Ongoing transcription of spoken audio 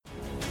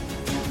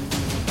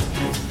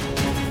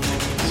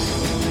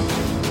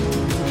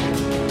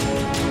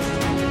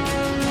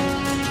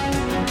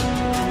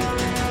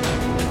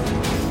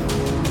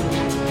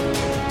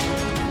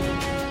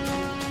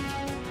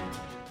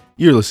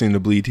You're listening to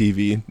Bleed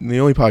TV,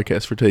 the only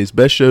podcast for today's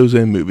best shows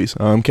and movies.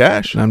 I'm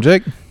Cash. And I'm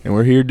Jake. And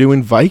we're here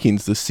doing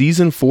Vikings, the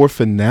season 4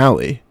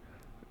 finale.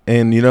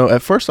 And,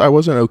 at first I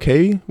wasn't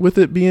okay with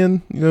it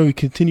being, a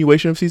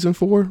continuation of season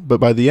 4. But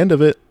by the end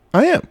of it,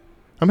 I am.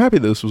 I'm happy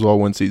that this was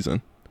all one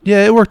season.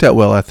 Yeah, it worked out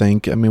well, I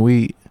think. I mean,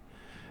 we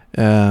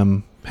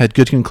had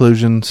good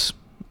conclusions,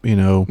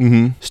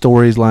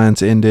 stories,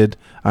 lines ended.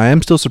 I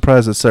am still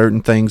surprised that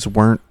certain things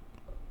weren't,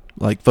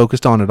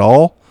 focused on at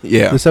all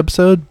this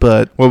episode.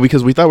 But well,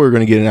 because we thought we were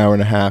going to get an hour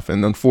and a half,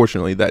 and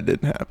unfortunately that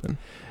didn't happen.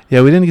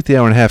 Yeah, we didn't get the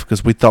hour and a half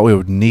because we thought we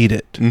would need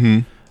it.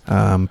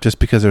 Just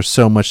because there's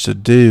so much to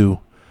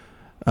do.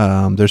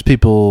 There's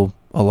people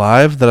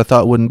alive that I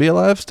thought wouldn't be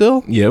alive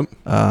still. Yep.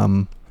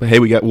 But hey,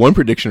 we got one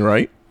prediction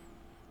right.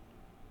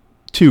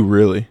 2,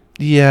 really.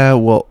 Yeah,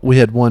 well, we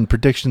had one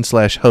prediction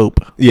 / hope.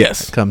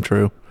 Yes. Come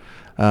true.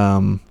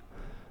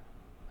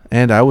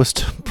 And I was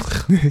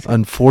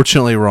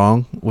unfortunately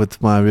wrong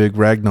with my big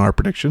Ragnar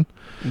prediction.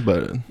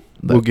 But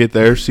we'll get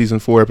there. Season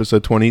 4,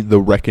 episode 20, The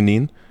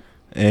Reckoning.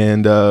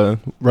 And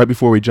right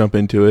before we jump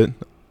into it,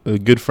 a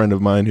good friend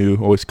of mine who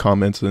always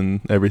comments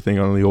and everything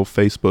on the old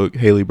Facebook,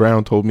 Haley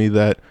Brown, told me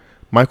that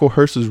Michael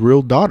Hurst's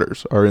real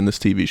daughters are in this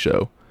TV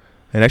show.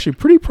 And actually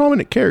pretty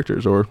prominent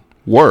characters, or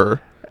were.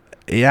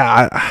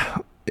 Yeah.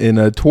 In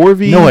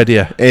Torvi. No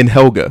idea. And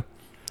Helga.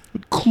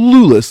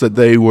 Clueless that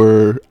they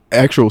were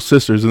actual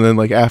sisters. And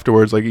then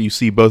afterwards, you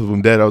see both of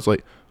them dead. I was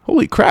like,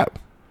 holy crap.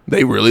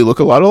 They really look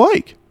a lot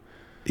alike.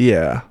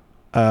 Yeah.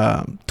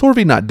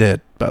 Torvi not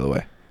dead, by the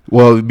way.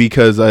 Well,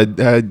 because I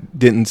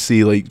didn't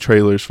see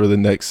trailers for the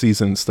next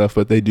season and stuff,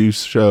 but they do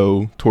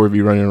show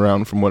Torvi running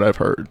around from what I've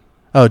heard.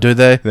 Oh, do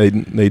they?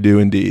 They do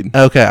indeed.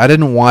 Okay, I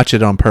didn't watch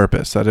it on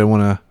purpose. I didn't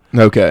want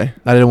to. Okay.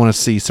 I didn't want to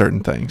see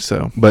certain things.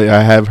 So, but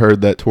I have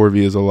heard that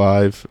Torvi is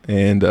alive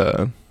and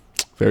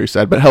very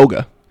sad. But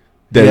Helga,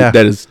 dead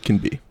as can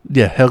be.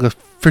 Yeah, Helga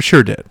for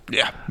sure dead.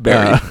 Yeah,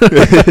 very.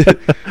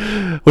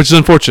 Which is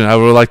unfortunate. I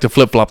would like to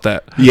flip flop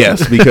that.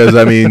 Yes, because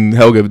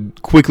Helga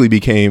quickly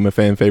became a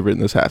fan favorite in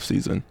this half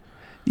season.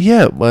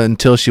 Yeah, well,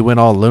 until she went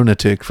all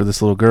lunatic for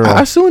this little girl.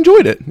 I still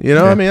enjoyed it.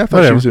 I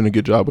thought she was doing a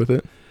good job with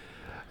it.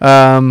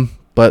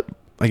 But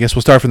I guess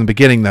we'll start from the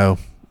beginning, though.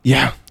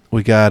 Yeah.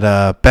 We got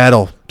a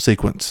battle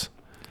sequence.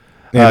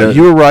 And,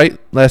 you were right.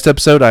 Last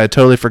episode, I had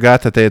totally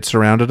forgot that they had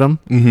surrounded him.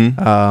 Mm-hmm.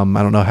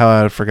 I don't know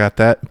how I forgot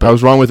that. But I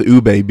was wrong with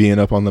Ube being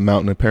up on the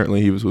mountain.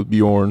 Apparently, he was with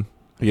Bjorn.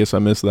 I guess I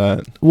missed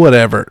that.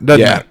 Whatever.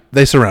 Doesn't matter.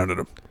 They surrounded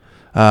him.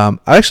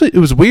 Actually, it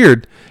was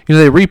weird.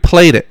 They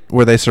replayed it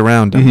where they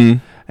surround him.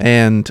 Mm-hmm.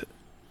 And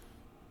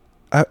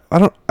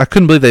I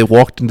couldn't believe they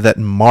walked into that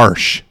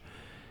marsh.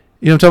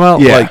 You know what I'm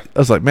talking about? Yeah. I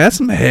was like, man, that's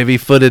some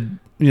heavy-footed,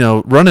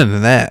 running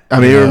in that. It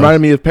reminded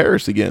me of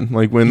Paris again,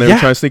 when they were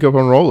trying to sneak up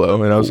on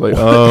Rollo, and I was like,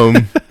 Well,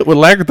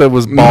 Lagertha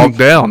was bogged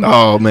down.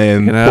 Oh,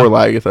 man, poor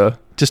Lagertha.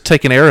 Just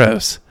taking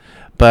arrows.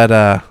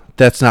 But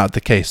that's not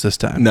the case this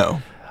time.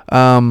 No.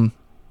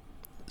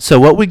 So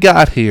what we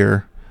got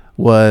here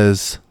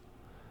was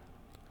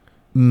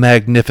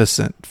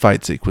magnificent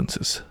fight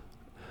sequences.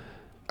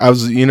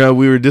 We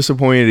were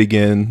disappointed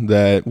again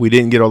that we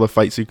didn't get all the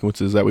fight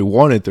sequences that we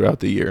wanted throughout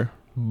the year.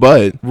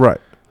 But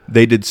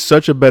they did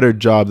such a better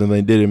job than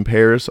they did in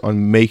Paris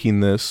on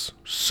making this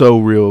so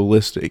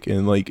realistic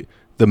and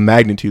the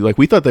magnitude.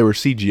 We thought they were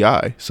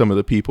CGI, some of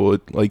the people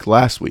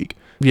last week.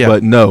 Yeah.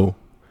 But no,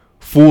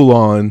 full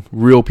on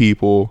real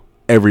people,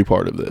 every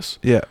part of this.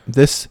 Yeah.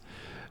 This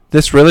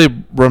really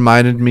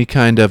reminded me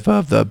kind of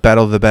the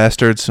Battle of the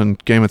Bastards on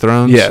Game of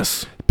Thrones.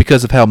 Yes.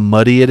 Because of how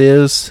muddy it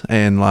is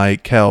and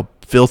how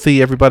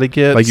filthy everybody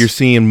gets. You're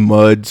seeing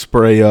mud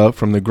spray up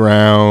from the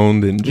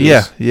ground and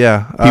just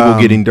people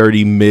getting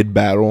dirty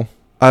mid-battle.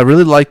 I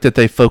really like that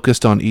they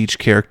focused on each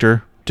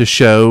character to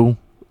show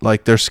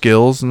their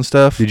skills and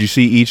stuff. Did you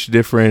see each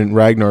different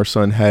Ragnar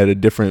son had a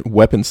different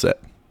weapon set?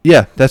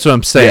 Yeah, that's what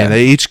I'm saying. Yeah.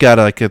 They each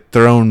got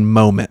their own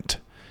moment,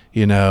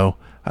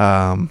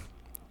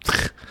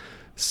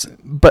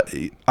 But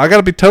I got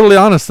to be totally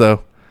honest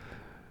though.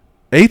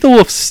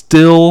 Aethelwulf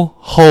still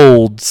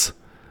holds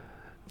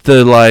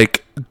the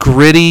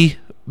gritty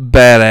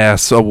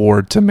badass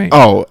award to me.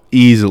 Oh,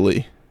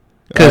 easily.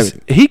 Because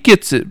he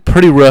gets it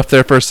pretty rough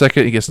there for a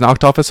second. He gets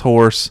knocked off his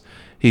horse.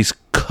 He's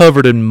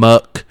covered in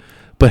muck.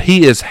 But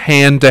he is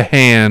hand to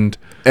hand.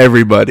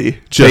 Everybody.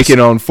 Taking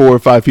on 4 or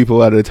 5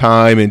 people at a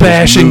time. And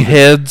bashing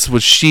heads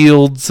with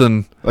shields.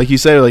 And like you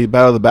said,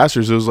 Battle of the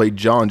Bastards, it was like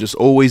John just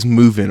always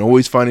moving.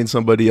 Always finding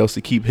somebody else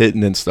to keep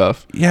hitting and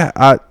stuff. Yeah,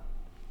 I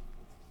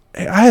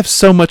have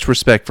so much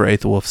respect for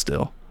Aethelwulf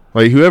still.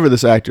 Whoever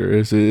this actor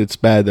is, it's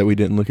bad that we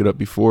didn't look it up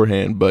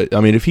beforehand. But,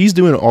 if he's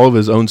doing all of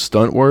his own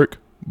stunt work,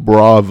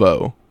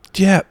 bravo.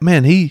 Yeah,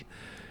 man, he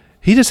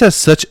just has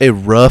such a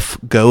rough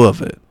go of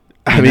it.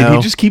 He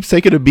just keeps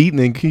taking a beat and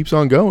then keeps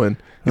on going.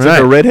 He's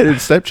like a redheaded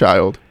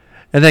stepchild.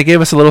 And they gave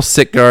us a little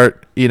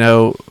Sitgart,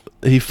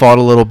 he fought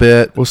a little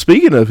bit. Well,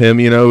 speaking of him,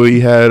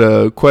 we had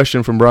a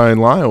question from Brian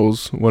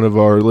Lyles, one of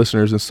our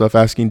listeners and stuff,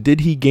 asking,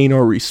 did he gain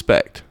our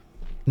respect?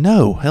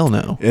 No, hell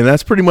no. And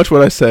that's pretty much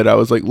what I said. I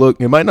was like,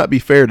 look, it might not be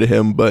fair to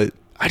him, but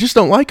I just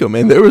don't like him,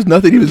 and there was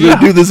nothing he was going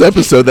to do this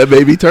episode that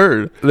made me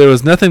turn. There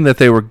was nothing that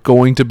they were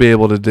going to be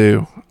able to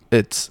do.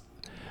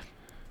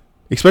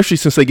 Especially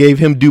since they gave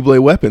him double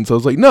weapons. I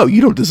was like, no,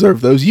 you don't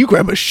deserve those. You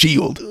grab a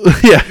shield.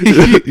 Yeah.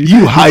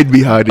 You hide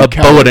behind a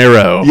bow and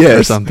arrow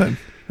or something.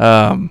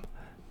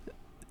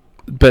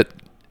 But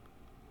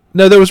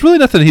no, there was really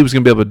nothing he was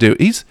going to be able to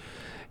do.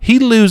 He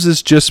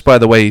loses just by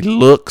the way he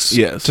looks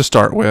to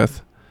start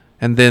with,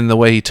 and then the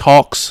way he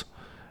talks,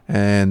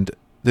 and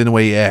then the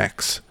way he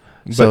acts.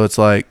 So it's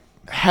like,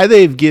 had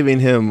they given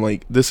him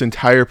like this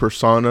entire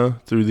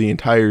persona through the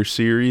entire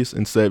series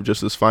instead of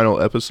just this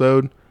final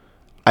episode,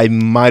 I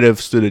might have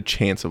stood a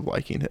chance of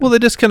liking him. Well, they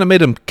just kind of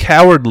made him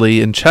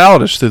cowardly and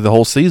childish through the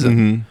whole season.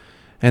 Mm-hmm.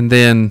 And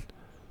then,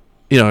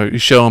 you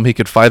show him he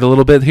could fight a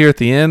little bit here at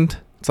the end.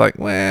 It's like,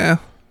 well,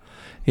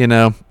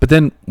 But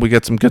then we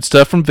got some good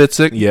stuff from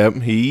Vitzik.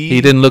 Yep.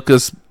 He didn't look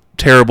as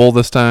terrible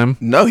this time.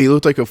 No, he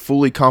looked like a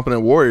fully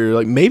competent warrior.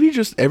 Like, maybe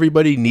just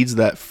everybody needs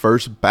that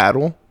first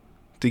battle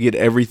to get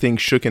everything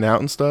shooken out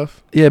and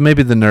stuff. Yeah,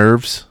 maybe the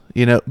nerves,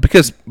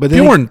 because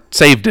Bjorn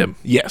saved him.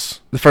 Yes.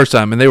 The first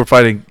time, and they were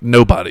fighting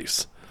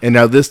nobodies. And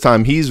now this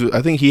time,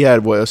 I think he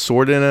had, a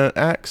sword and an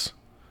axe?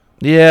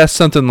 Yeah,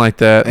 something like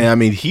that. And, I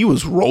mean, he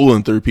was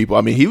rolling through people.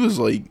 I mean, he was,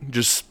 like,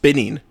 just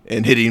spinning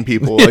and hitting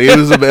people. Like, it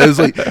was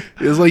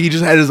like he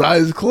just had his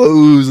eyes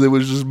closed and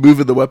was just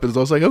moving the weapons. I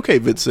was like, okay,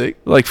 Vitzik.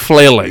 Like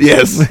flailing.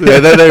 Yes.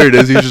 Yeah, there it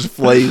is. He's just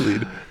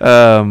flailing.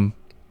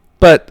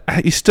 But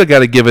you still got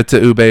to give it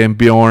to Ube and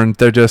Bjorn.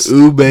 They're just...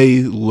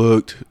 Ube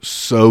looked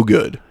so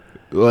good.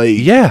 Like,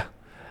 yeah.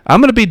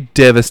 I'm going to be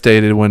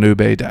devastated when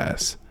Ube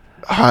dies.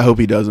 I hope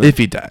he doesn't. If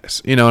he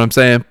dies. You know what I'm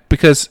saying?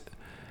 Because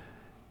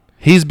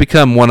he's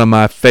become one of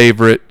my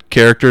favorite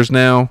characters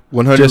now.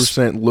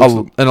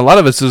 100% and a lot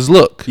of it's his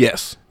look.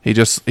 Yes. He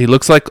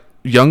looks like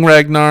young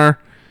Ragnar,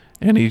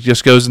 and he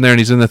just goes in there and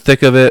he's in the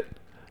thick of it.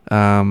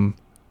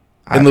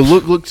 And the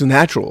look looks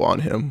natural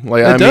on him.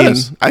 Like, it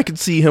does. I could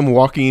see him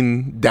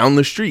walking down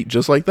the street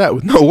just like that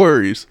with no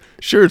worries.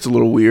 Sure, it's a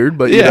little weird,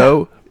 but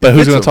But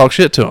who's going to talk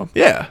shit to him?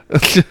 Yeah.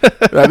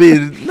 I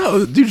mean, no,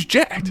 the dude's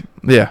jacked.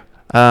 Yeah.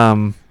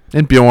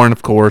 And Bjorn,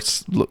 of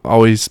course,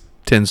 always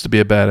tends to be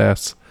a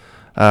badass.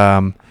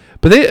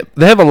 But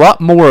they have a lot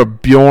more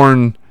of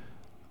Bjorn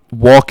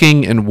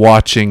walking and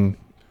watching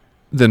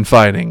than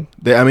fighting.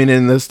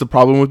 And that's the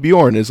problem with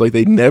Bjorn is like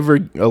they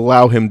never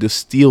allow him to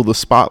steal the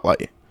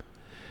spotlight.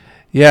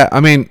 Yeah, I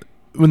mean,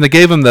 when they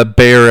gave him the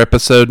bear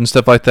episode and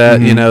stuff like that,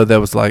 that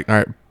was like, all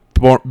right,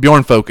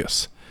 Bjorn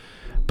focus.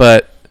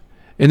 But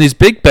in these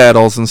big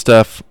battles and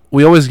stuff,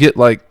 we always get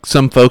like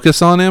some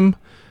focus on him,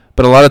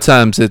 but a lot of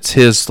times it's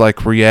his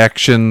like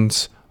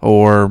reactions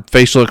or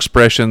facial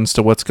expressions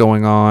to what's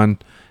going on.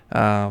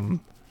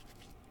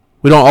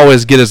 We don't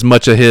always get as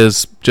much of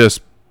his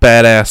just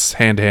badass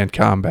hand-to-hand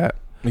combat.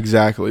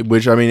 Exactly,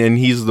 and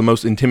he's the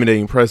most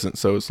intimidating presence,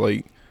 so it's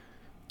like,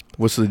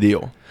 what's the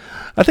deal?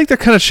 I think they're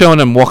kind of showing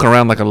him walking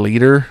around like a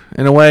leader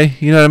in a way,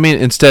 you know what I mean?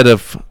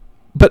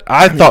 But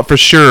I thought for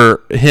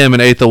sure him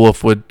and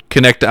Aethelwulf would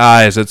connect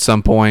eyes at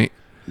some point.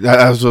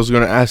 I was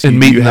going to ask you,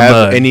 do you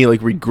have any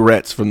like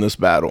regrets from this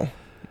battle?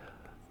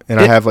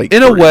 And I have like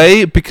in a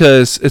way,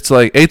 because it's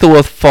like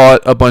Aethelwulf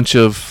fought a bunch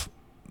of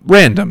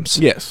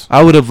randoms. Yes.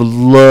 I would have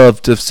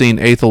loved to have seen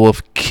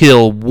Aethelwulf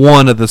kill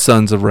one of the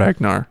sons of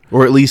Ragnar.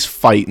 Or at least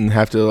fight and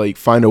have to like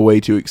find a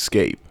way to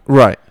escape.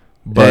 Right.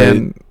 But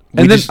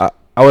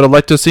I would have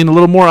liked to have seen a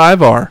little more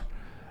Ivar.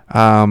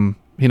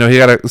 He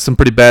got some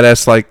pretty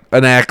badass, like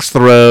an axe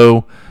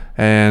throw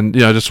and,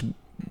 just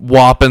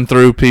whopping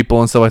through people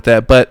and stuff like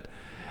that. But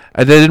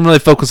they didn't really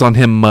focus on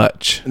him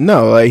much.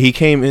 No, like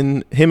him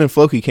and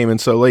Floki came in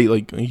so late.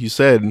 Like you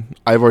said,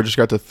 Ivar just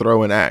got to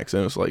throw an axe.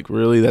 And it was like,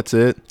 really? That's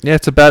it? Yeah,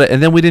 it's about it.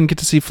 And then we didn't get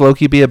to see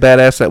Floki be a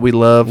badass that we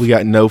love. We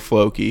got no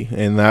Floki,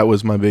 and that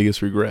was my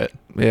biggest regret.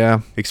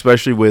 Yeah.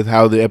 Especially with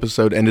how the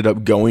episode ended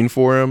up going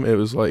for him. It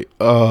was like,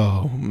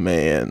 oh,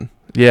 man.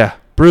 Yeah,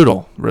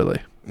 brutal, really.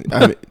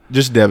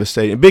 Just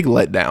devastating. Big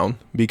letdown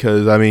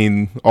because,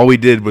 all we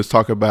did was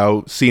talk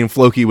about seeing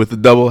Floki with the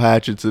double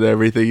hatchets and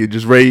everything and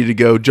just ready to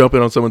go,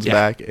 jumping on someone's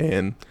back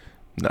and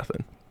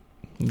nothing.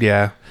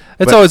 Yeah.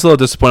 It's always a little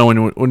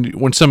disappointing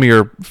when some of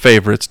your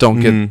favorites don't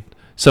get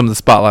some of the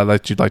spotlight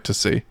that you'd like to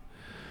see.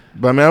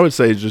 But, I would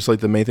say just like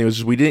the main thing was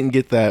just we didn't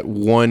get that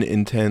one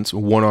intense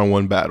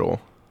one-on-one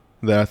battle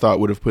that I thought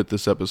would have put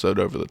this episode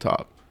over the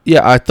top.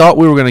 Yeah, I thought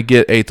we were going to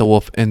get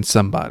Aethelwulf and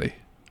somebody.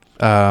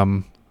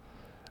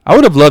 I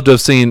would have loved to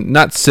have seen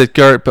not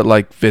Sitgart, but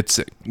like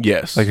Vitzik.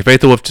 Yes. Like if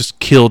Aethelwulf just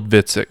killed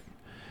Vitzik,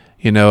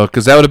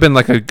 because that would have been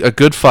like a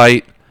good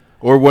fight.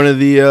 Or one of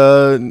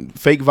the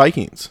fake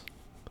Vikings.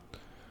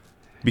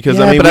 Because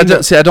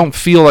I don't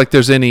feel like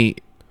there's any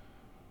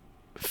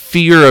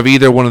fear of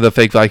either one of the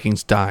fake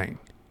Vikings dying.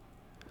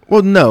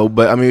 Well, no,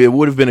 but it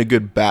would have been a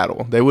good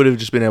battle. They would have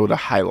just been able to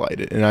highlight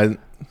it, and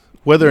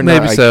whether or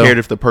not I cared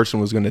if the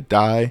person was going to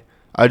die,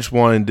 I just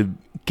wanted to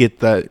get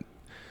that.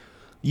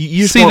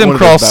 You see them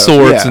cross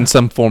swords in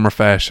some form or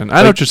fashion.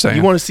 I know what you're saying.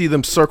 You want to see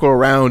them circle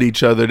around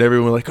each other and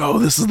everyone like, oh,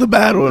 this is the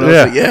battle. And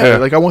I was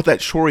like, I want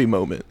that Shuri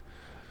moment.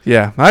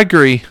 Yeah, I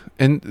agree.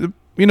 And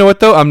you know what,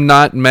 though? I'm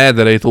not mad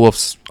that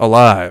Aethelwulf's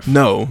alive.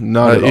 No,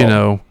 not at all. You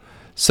know,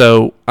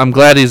 so I'm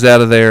glad he's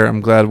out of there. I'm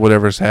glad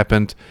whatever's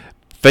happened.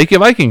 Fake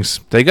Vikings,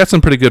 they got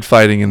some pretty good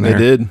fighting in there.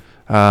 They did.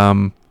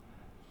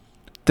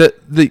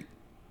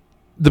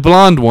 The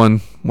blonde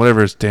one,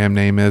 whatever his damn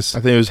name is.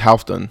 I think it was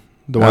Halfdan,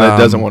 the one that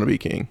doesn't want to be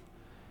king.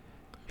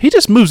 He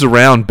just moves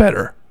around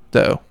better,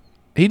 though.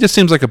 He just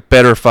seems like a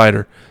better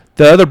fighter.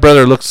 The other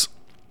brother looks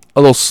a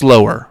little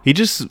slower. He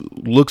just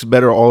looks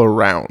better all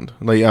around.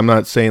 Like, I'm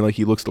not saying like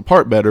he looks the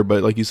part better,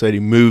 but like you said, he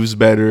moves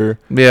better.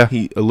 Yeah.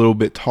 He a little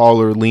bit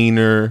taller,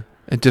 leaner.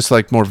 And just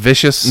like more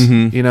vicious,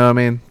 you know what I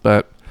mean?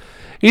 But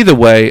either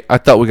way, I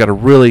thought we got a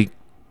really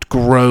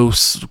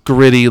gross,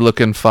 gritty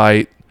looking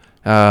fight.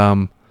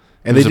 And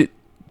they did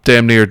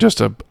damn near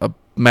just a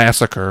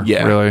massacre,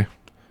 really.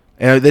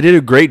 And they did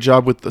a great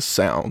job with the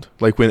sound.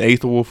 Like when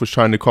Aethelwulf was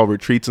trying to call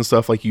retreats and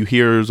stuff, like you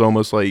hear is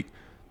almost like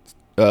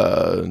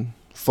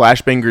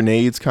flashbang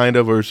grenades kind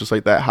of, or it's just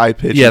like that high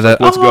pitch. Yeah, like,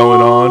 what's going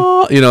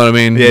on? You know what I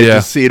mean? Yeah,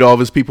 just see it, all of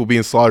his people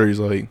being slaughtered. He's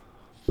like,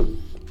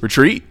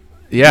 retreat.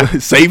 Yeah.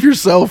 Save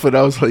yourself. And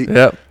I was like,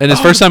 yep. And his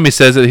first time he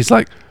says it, he's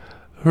like,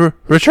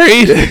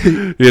 retreat.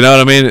 You know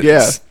what I mean?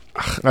 Yeah.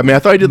 I mean, I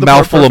thought he did the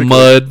mouthful of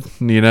mud,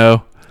 you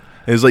know.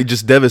 It was like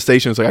just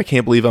devastation. It's like, I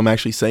can't believe I'm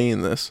actually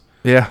saying this.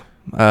 Yeah.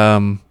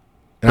 And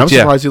I'm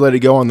surprised he let it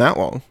go on that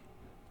long.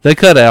 They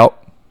cut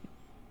out.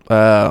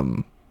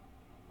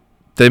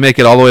 They make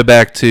it all the way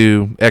back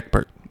to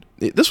Egbert.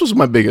 This was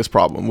my biggest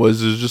problem,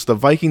 was just the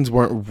Vikings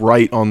weren't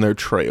right on their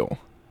trail.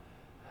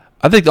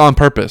 I think on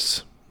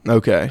purpose.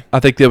 Okay. I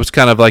think it was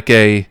kind of like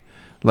a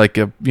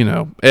you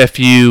know, F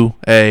you,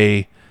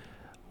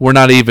 we're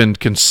not even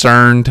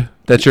concerned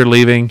that you're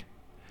leaving.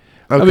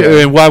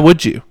 Okay. I mean, why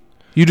would you?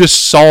 You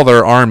just saw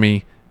their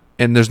army,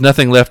 and there's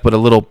nothing left but a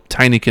little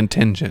tiny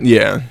contingent.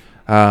 Yeah.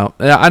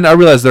 I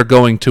realize they're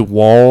going to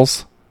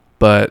walls,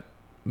 but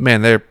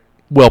man, they're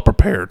well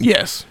prepared.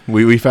 Yes,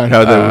 we found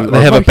out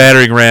they have a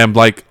battering ram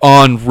like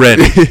on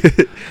ready.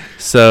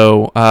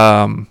 So,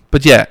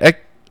 but yeah,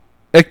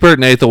 Egbert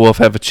and Aethelwulf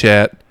have a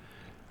chat,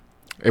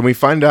 and we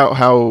find out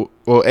how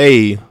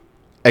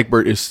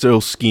Egbert is still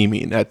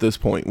scheming at this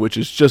point, which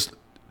is just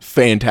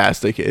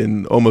fantastic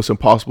and almost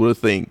impossible to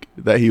think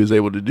that he was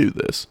able to do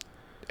this.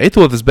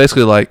 Aethelwulf is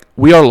basically like,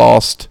 we are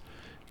lost.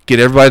 Get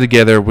everybody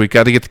together. We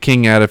got to get the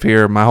king out of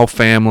here. My whole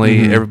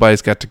family,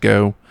 everybody's got to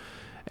go.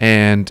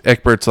 And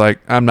Egbert's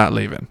like, I'm not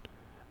leaving.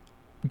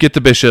 Get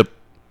the bishop.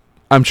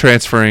 I'm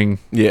transferring.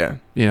 Yeah.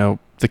 You know,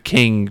 the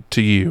king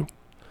to you.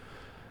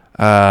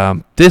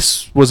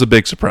 This was a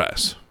big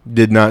surprise.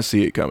 Did not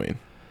see it coming.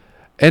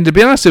 And to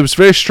be honest, it was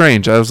very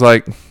strange. I was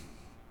like,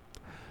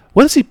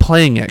 what is he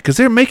playing at? Because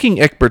they're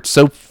making Egbert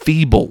so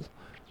feeble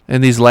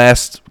in these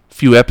last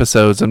few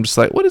episodes. I'm just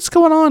like, what is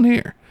going on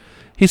here?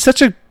 He's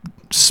such a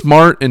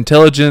smart,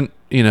 intelligent,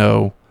 you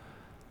know.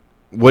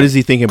 What is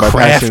he thinking about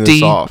passing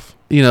this off?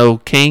 You know,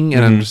 king.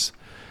 And I'm just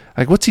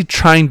like, what's he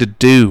trying to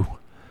do?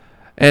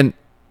 And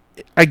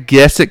I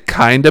guess it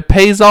kind of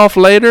pays off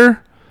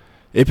later.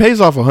 It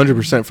pays off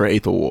 100% for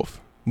Aethelwulf.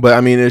 But,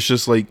 I mean, it's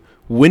just like,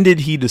 when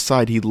did he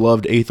decide he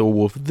loved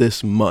Aethelwulf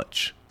this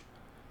much?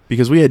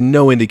 Because we had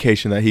no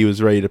indication that he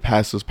was ready to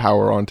pass his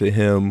power on to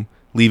him,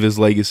 leave his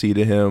legacy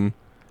to him.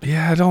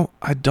 Yeah,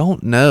 I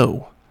don't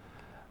know.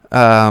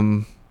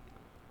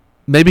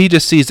 Maybe he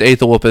just sees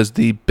Aethelwulf as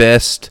the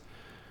best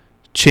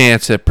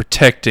chance at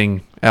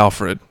protecting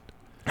Alfred.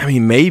 I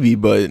mean, maybe,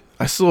 but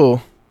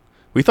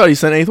we thought he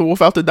sent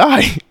Aethelwulf out to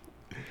die.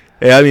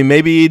 Yeah, I mean,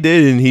 maybe he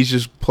did, and he's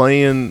just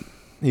playing.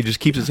 He just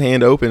keeps his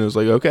hand open. It's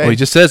like, okay. Well, he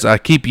just says, I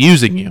keep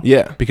using you.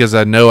 Yeah. Because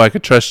I know I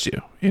could trust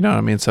you. You know what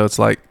I mean? So it's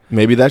like,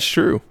 maybe that's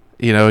true.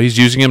 You know, he's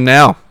using him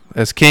now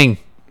as king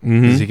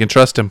because he can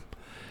trust him.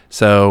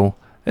 So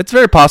it's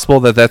very possible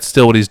that that's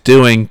still what he's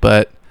doing,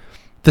 but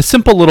the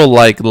simple little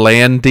like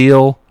land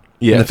deal,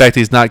 and the fact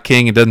he's not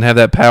king and doesn't have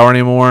that power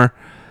anymore,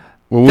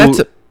 that's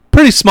a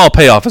pretty small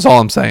payoff is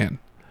all I'm saying.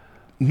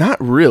 Not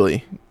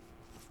really.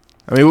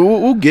 I mean,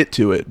 we'll get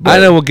to it. But I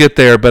know we'll get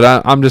there,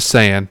 but I'm just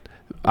saying,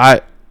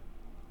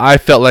 I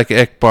felt like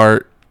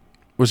Egbert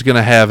was going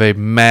to have a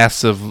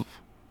massive,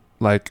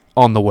 like,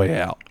 on the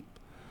way out.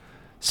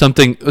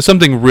 Something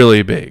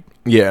really big.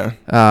 Yeah.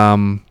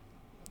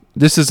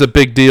 This is a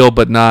big deal,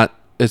 but not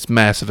as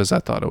massive as I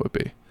thought it would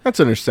be. That's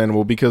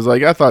understandable because,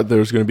 like, I thought there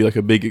was going to be, like,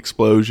 a big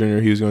explosion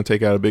or he was going to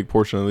take out a big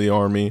portion of the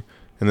army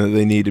and that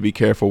they need to be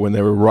careful when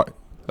they were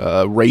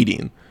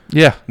raiding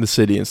the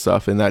city and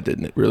stuff, and that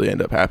didn't really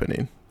end up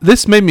happening.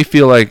 This made me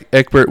feel like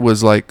Egbert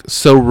was, like,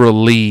 so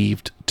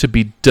relieved to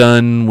be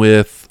done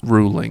with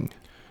ruling.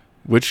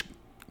 Which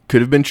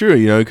could have been true.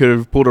 You know, he could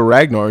have pulled a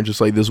Ragnar and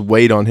just, like, this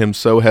weight on him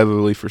so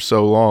heavily for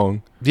so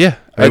long. Yeah,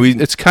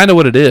 it's kind of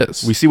what it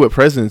is. We see what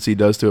presidency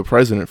does to a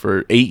president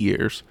for 8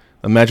 years.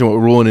 Imagine what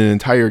ruling an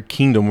entire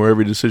kingdom where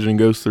every decision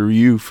goes through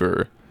you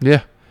for...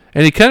 Yeah,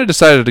 and he kind of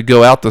decided to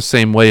go out the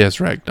same way as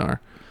Ragnar.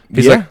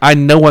 He's like, I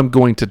know I'm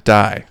going to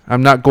die.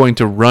 I'm not going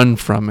to run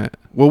from it.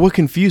 Well, what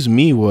confused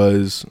me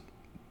was,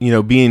 you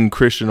know, being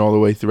Christian all the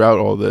way throughout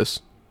all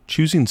this,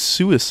 choosing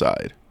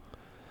suicide.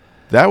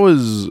 That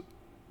was...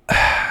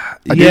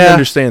 I didn't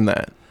understand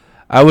that.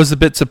 I was a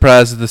bit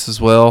surprised at this as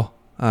well.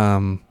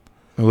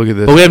 Look at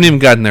this. But we haven't even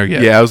gotten there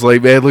yet. Yeah, I was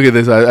like, man, look at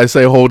this. I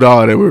say hold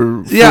on, and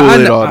we're fully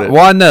on it.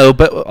 Well, I know,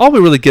 but all we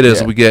really get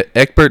is we get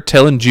Egbert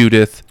telling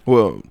Judith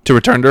to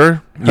return to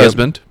her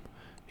husband.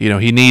 You know,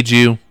 he needs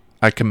you.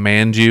 I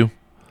command you.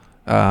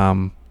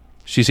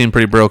 She seemed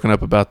pretty broken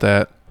up about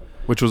that.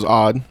 Which was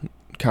odd,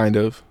 kind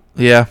of.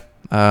 Yeah.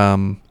 But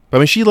I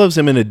mean, she loves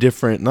him in a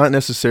different, not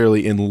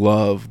necessarily in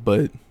love,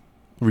 but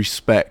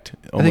respect.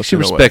 I think she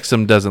respects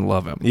him, doesn't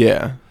love him.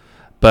 Yeah.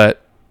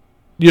 But,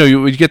 you know,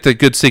 you get the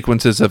good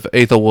sequences of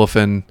Aethelwulf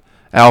and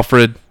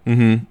Alfred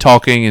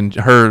talking and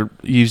her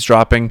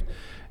eavesdropping.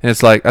 And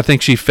it's like, I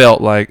think she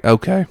felt like,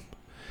 okay,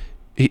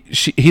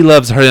 he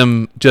loves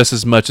him just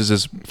as much as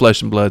his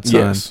flesh and blood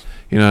son. Yes.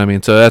 You know what I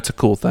mean? So that's a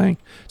cool thing.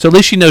 So at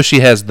least she knows she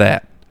has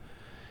that.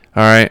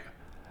 All right.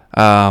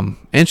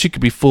 And she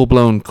could be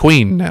full-blown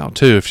queen now,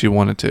 too, if she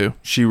wanted to.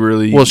 She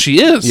really... Well,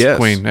 she is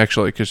queen,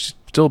 actually, because she's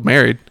still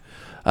married.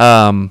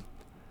 But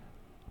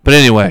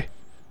anyway,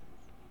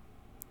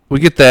 we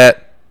get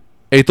that.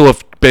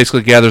 Aethelwulf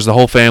basically gathers the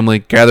whole family,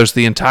 gathers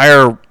the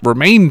entire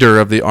remainder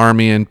of the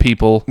army and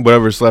people.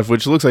 Whatever's left,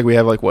 which looks like we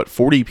have,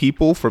 40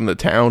 people from the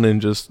town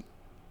and just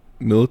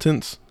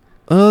militants?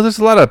 There's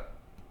a lot of...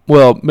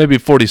 Well, maybe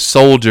 40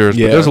 soldiers,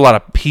 but there's a lot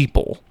of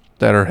people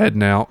that are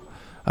heading out.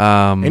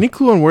 Any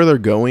clue on where they're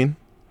going?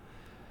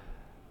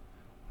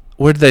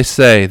 Where did they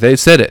say? They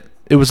said it.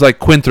 It was like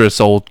Quinthras'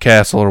 old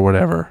castle or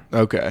whatever.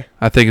 Okay.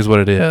 I think is what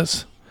it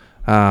is.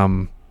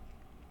 So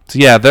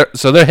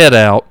they head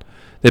out.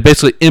 They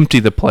basically empty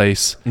the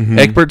place.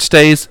 Egbert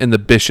stays and the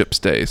bishop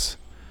stays.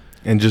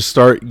 And just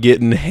start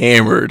getting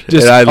hammered. He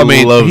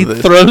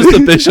throws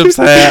the bishop's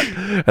hat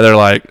and they're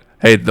like,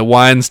 hey, the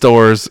wine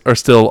stores are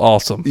still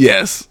awesome.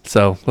 Yes.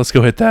 So let's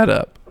go hit that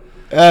up.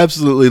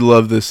 Absolutely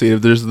love this scene.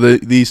 If there's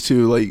these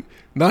two,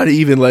 not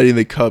even letting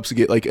the cups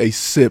get a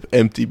sip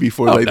empty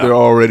before they're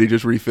already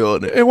just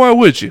refilling it. And why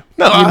would you?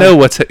 No,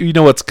 you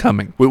know what's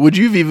coming. Would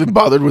you have even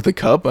bothered with a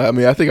cup? I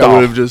mean, I think I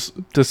would have just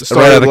started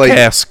right out of the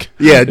cask.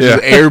 Yeah,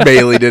 just air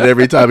baileyed it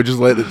every time and just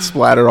let it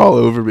splatter all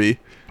over me.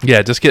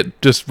 Yeah,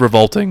 just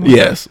revolting.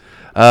 Yes.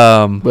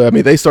 But I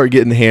mean, they start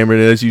getting hammered,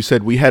 and as you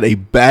said, we had a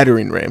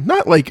battering ram,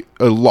 not like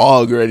a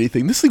log or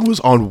anything. This thing was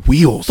on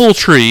wheels, full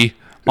tree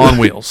on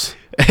wheels,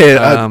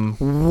 and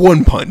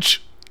one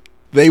punch.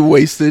 They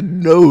wasted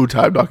no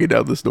time knocking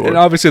down this door. And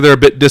obviously, they're a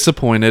bit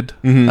disappointed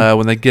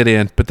when they get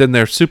in, but then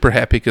they're super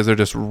happy because they're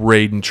just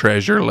raiding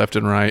treasure left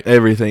and right.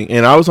 Everything.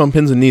 And I was on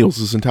pins and needles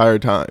this entire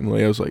time.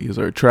 I was like, is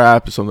there a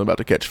trap? Is something about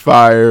to catch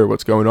fire?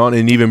 What's going on?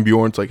 And even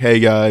Bjorn's like, hey,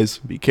 guys,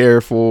 be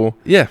careful.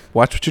 Yeah,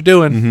 watch what you're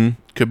doing.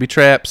 Could be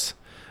traps.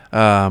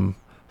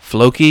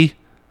 Floki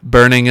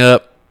burning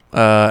up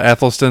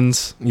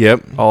Athelstan's.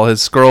 Yep. All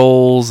his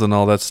scrolls and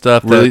all that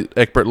stuff that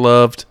Egbert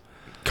loved.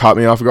 Caught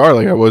me off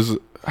guard.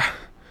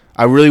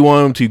 I really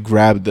wanted him to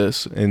grab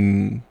this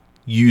and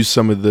use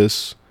some of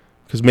this,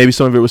 because maybe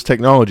some of it was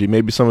technology,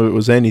 maybe some of it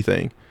was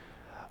anything.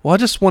 Well, I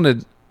just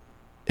wanted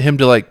him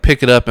to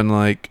pick it up and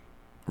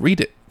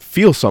read it,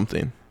 feel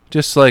something,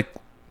 just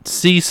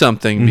see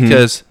something,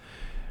 because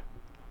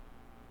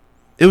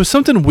it was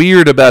something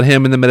weird about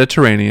him in the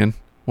Mediterranean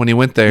when he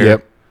went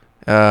there.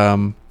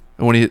 Yep.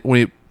 When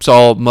he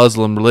saw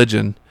Muslim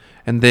religion,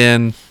 and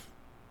then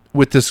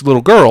with this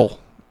little girl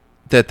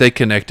that they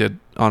connected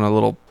on a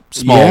little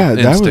small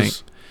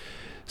instinct.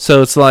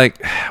 So it's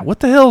like,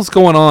 what the hell's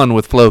going on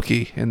with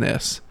Floki in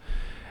this?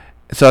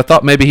 So I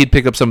thought maybe he'd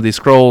pick up some of these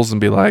scrolls and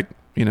be like,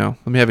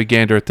 let me have a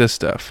gander at this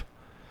stuff.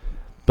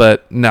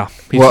 But no,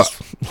 he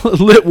just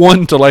lit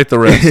one to light the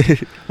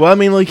rest. Well, I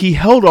mean, he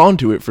held on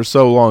to it for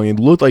so long. It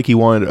looked like he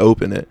wanted to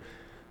open it.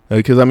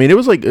 Because, I mean, it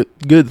was a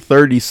good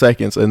 30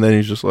 seconds, and then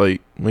he's just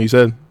like he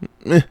said,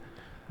 it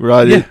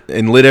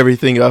and lit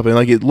everything up.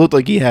 And, it looked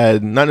like he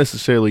had not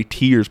necessarily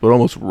tears, but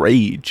almost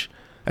rage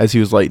as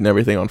he was lighting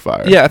everything on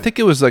fire. Yeah, I think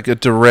it was a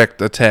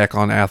direct attack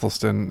on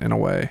Athelstan in a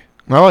way.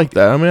 I like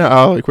that. I mean,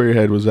 I like where your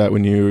head was at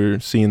when you were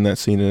seeing that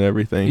scene and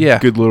everything. Yeah.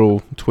 Good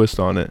little twist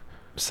on it.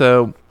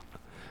 So,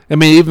 I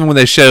mean, even when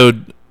they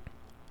showed,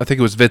 I think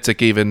it was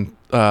Vitzik even,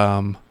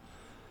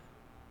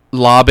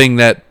 lobbing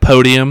that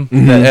podium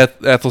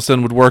that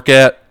Athelstan would work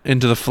at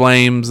into the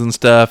flames and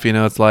stuff,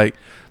 it's like,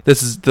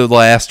 this is the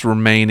last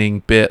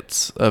remaining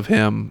bits of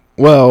him.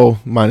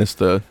 Well,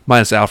 minus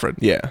Alfred.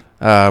 Yeah.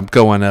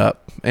 Going up.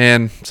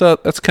 And so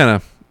that's kind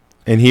of...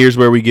 And here's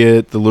where we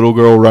get the little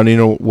girl running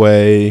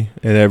away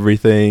and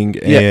everything.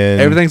 Yeah,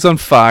 and everything's on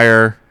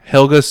fire.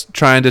 Helga's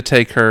trying to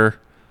take her.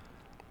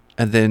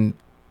 And then...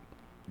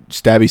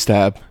 Stabby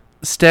stab.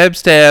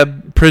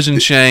 Stab, prison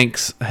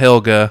shanks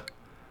Helga.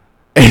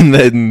 And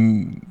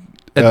then...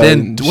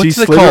 what do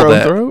they call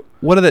that? Throat?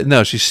 What are they?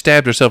 No, she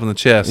stabbed herself in the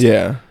chest.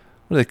 Yeah.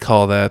 What do they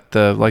call that?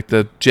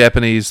 The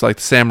Japanese, the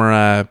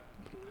samurai...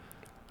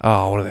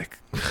 Oh, what are they...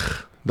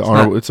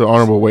 It's an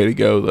honorable way to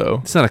go,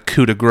 though. It's not a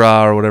coup de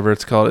grace or whatever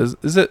it's called. Is it?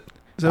 Is that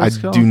what it's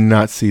do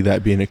not see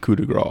that being a coup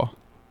de grace.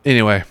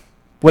 Anyway,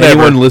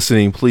 whatever. Anyone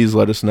listening, please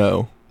let us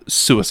know.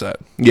 suicide.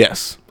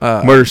 Yes.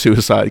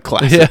 Murder-suicide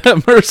classic. Yeah,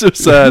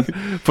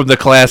 murder-suicide from the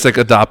classic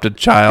adopted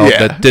child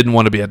that didn't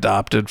want to be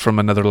adopted from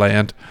another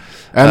land.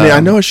 I mean, I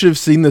know I should have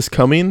seen this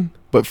coming,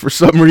 but for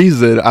some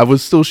reason, I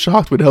was still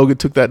shocked when Helga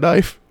took that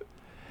knife.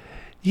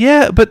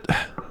 Yeah, but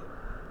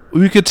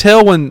we could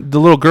tell when the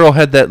little girl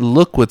had that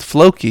look with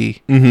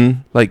Floki,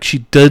 like she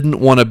didn't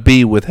want to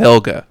be with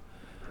Helga.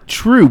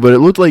 True, but it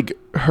looked like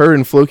her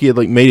and Floki had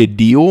like made a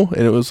deal,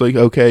 and it was like,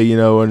 okay, you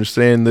know,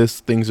 understand this,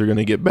 things are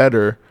gonna get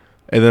better,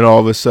 and then all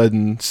of a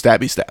sudden,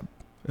 stabby stab.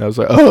 And I was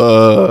like,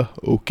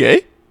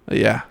 okay.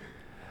 Yeah.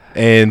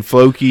 And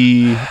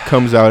Floki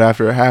comes out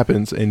after it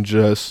happens and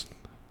just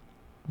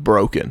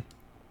broken.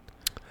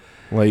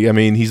 Like, I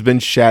mean, he's been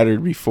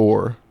shattered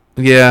before.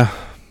 Yeah.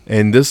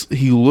 And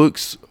he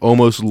looks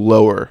almost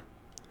lower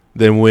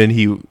than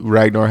when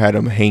Ragnar had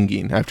him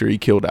hanging after he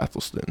killed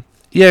Athelstan.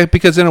 Yeah,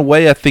 because in a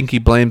way, I think he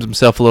blames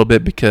himself a little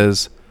bit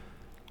because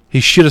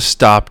he should have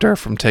stopped her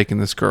from taking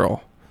this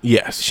girl.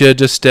 Yes. Should have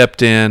just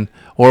stepped in.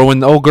 Or when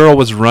the old girl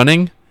was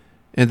running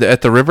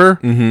at the river,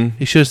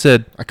 he should have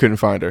said, I couldn't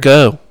find her.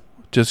 Go.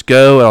 Just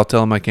go, and I'll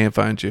tell him I can't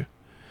find you.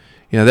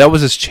 You know, that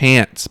was his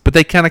chance. But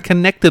they kind of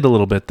connected a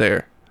little bit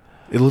there.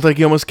 It looked like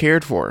he almost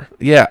cared for her.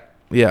 Yeah.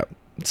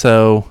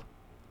 So,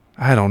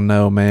 I don't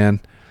know,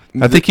 man.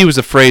 I think he was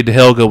afraid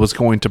Helga was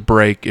going to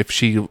break if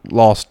she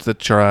lost the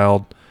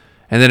child.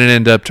 And then it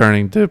ended up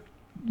turning to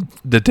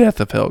the death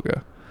of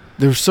Helga.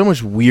 There's so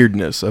much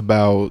weirdness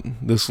about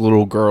this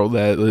little girl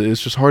that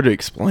it's just hard to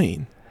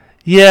explain.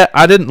 Yeah,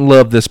 I didn't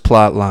love this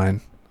plot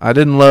line. I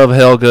didn't love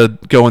Helga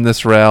going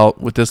this route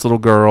with this little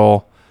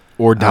girl.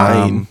 Or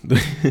dying.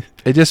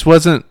 It just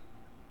wasn't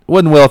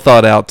well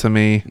thought out to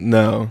me.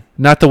 No.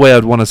 Not the way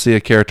I'd want to see a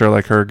character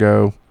like her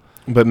go.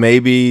 But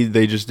maybe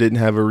they just didn't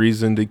have a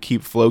reason to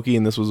keep Floki,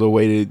 and this was a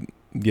way to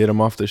get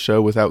him off the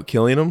show without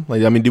killing him.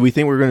 Like, I mean, do we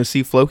think we're going to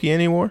see Floki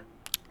anymore?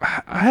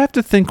 I have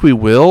to think we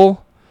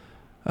will.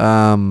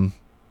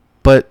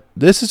 But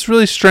this is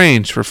really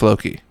strange for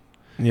Floki.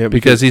 Yeah,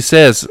 because he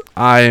says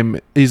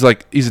he's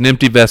an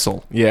empty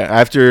vessel. Yeah,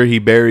 after he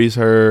buries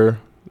her,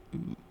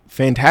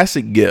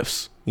 fantastic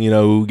gifts, you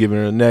know, giving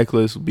her a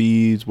necklace,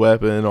 beads,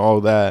 weapon,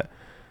 all that,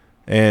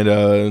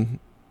 and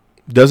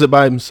does it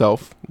by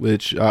himself,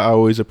 which I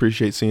always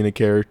appreciate seeing a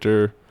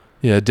character.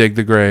 Yeah, dig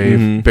the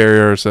grave, bury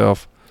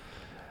herself.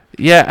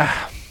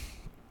 Yeah,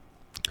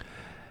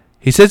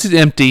 he says it's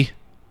empty,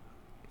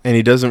 and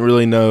he doesn't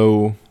really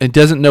know. And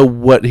doesn't know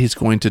what he's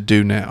going to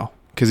do now.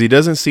 Because he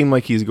doesn't seem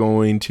like he's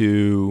going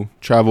to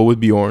travel with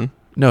Bjorn.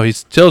 No, he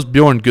tells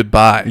Bjorn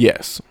goodbye.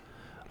 Yes.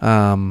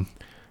 The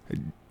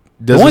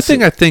only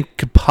thing I think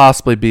could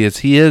possibly be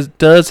is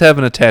does have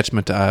an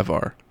attachment to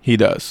Ivar. He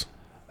does.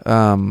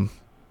 But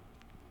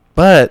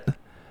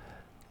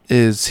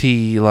is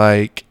he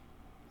like...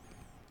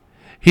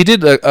 He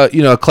did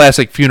a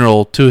classic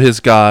funeral to his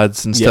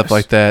gods and stuff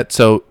like that.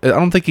 So I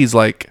don't think he's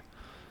like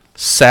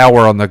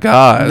sour on the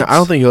gods. No, I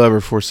don't think he'll ever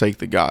forsake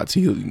the gods.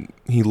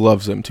 He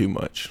loves them too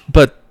much.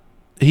 But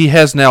he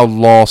has now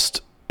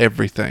lost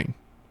everything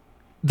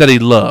that he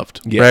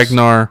loved. Yes.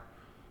 Ragnar,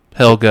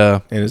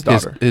 Helga, and his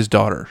daughter. His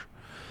daughter.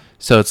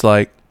 So it's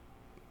like,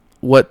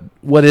 what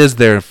is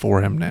there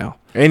for him now?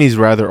 And he's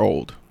rather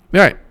old.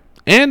 Right.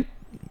 And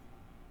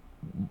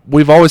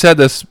we've always had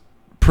this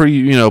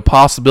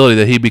possibility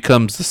that he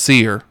becomes the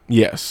seer.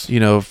 Yes.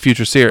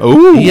 Future seer.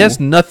 Ooh. He has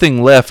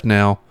nothing left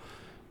now.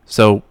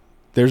 So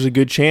there's a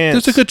good chance.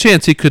 There's a good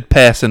chance he could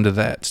pass into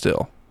that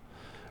still.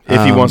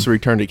 If he wants to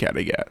return to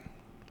Kattegat.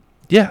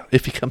 Yeah,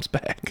 if he comes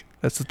back.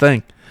 That's the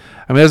thing.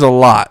 I mean, there's a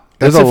lot.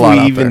 That's if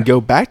we even go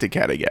back to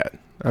Kattegat.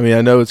 I mean,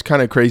 I know it's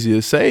kind of crazy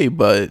to say,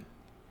 but...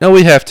 No,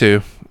 we have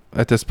to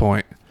at this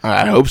point.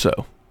 I hope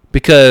so.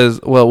 Because,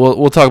 well,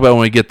 we'll talk about it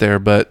when we get there,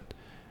 but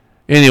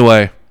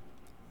anyway...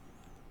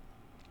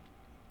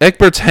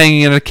 Egbert's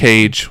hanging in a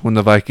cage when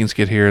the Vikings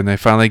get here, and they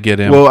finally get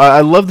him. Well,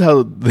 I loved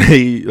how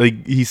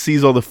he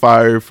sees all the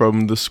fire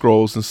from the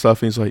scrolls and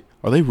stuff, and he's like,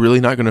 "Are they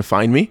really not going to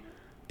find me?"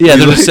 Yeah,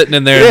 they're just sitting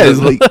in there. Yeah, it's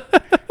like,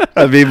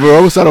 I mean, we're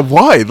almost out of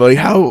wine. Like,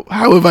 how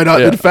have I not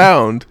been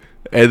found?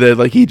 And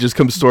then, he just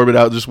comes storming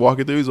out, just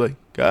walking through. He's like,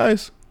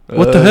 "Guys,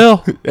 what the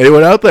hell?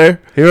 Anyone out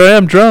there? Here I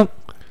am, drunk."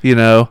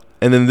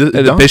 And then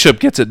the bishop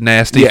gets it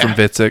nasty from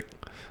Vitzik.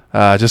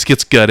 Just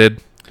gets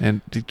gutted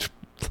and he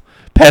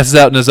passes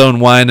out in his own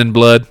wine and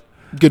blood.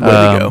 Good way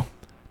to go.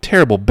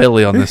 Terrible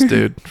belly on this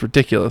dude. It's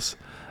ridiculous.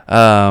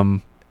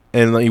 And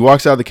he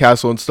walks out of the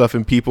castle and stuff,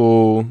 and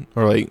people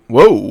are like,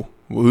 "Whoa,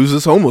 who's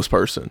this homeless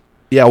person?"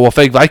 Yeah, well,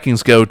 fake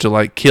Vikings go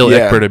to kill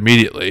Egbert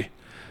immediately.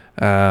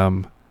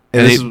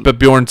 But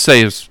Bjorn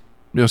spares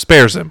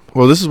him.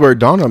 Well, this is where it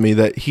dawned on me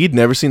that he'd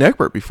never seen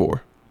Egbert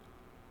before.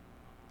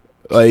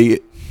 I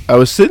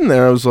was sitting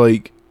there, I was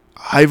like,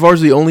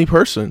 Ivar's the only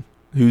person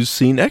who's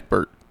seen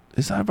Egbert.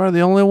 Is Ivar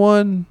the only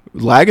one?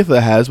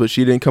 Lagertha has, but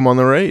she didn't come on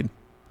the raid.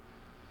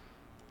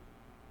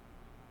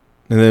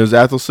 And then it was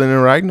Athelstan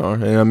and Ragnar.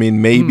 And I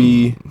mean,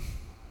 maybe...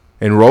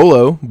 And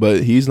Rollo,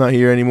 but he's not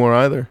here anymore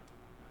either.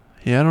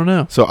 Yeah, I don't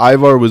know. So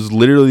Ivar was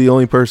literally the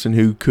only person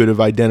who could have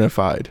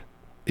identified.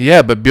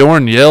 Yeah, but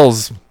Bjorn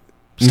yells,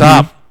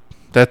 "Stop.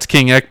 That's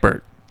King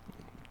Egbert.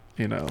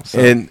 You know. So.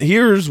 And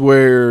here's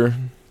where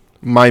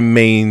my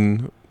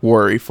main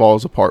worry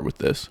falls apart with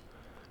this.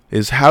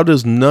 Is how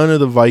does none of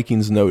the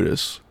Vikings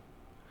notice,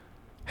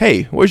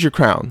 hey, where's your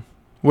crown?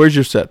 Where's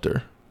your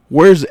scepter?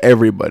 Where's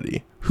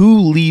everybody? Who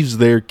leaves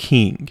their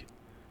king?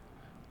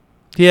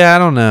 Yeah, I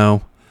don't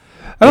know.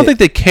 I don't think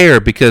they care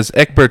because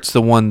Egbert's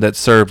the one that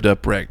served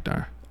up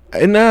Ragnar.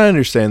 And I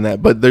understand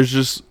that, but there's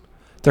just...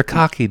 They're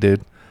cocky,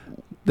 dude.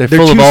 They're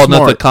full of all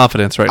nothing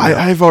confidence right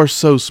now. Ivar's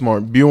so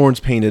smart. Bjorn's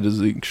painted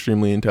as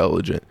extremely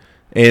intelligent.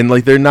 And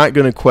like they're not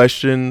going to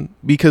question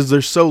because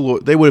they're so...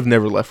 They would have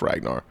never left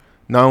Ragnar.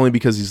 Not only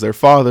because he's their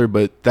father,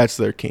 but that's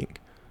their king.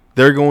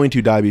 They're going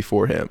to die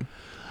before him.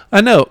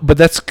 I know, but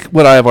that's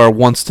what Ivar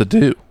wants to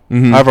do.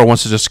 Mm-hmm. Ivar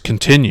wants to just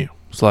continue.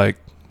 It's like,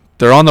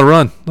 they're on the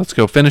run. Let's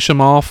go finish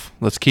them off.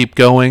 Let's keep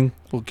going.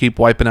 We'll keep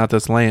wiping out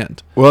this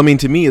land. Well, I mean,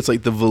 to me, it's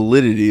like the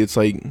validity. It's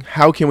like,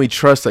 how can we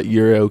trust that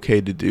you're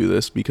okay to do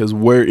this? Because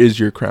where is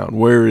your crown?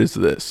 Where is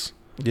this?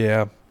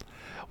 Yeah.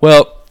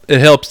 Well,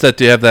 it helps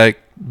that you have that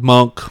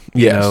monk,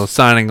 you know,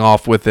 signing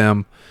off with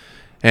them.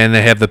 And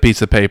they have the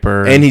piece of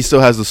paper. And he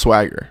still has the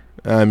swagger.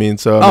 I mean,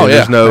 so I mean,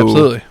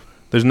 absolutely.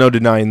 There's no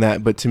denying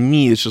that. But to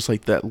me, it's just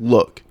like that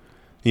look,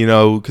 you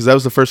know, because that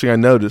was the first thing I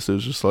noticed. It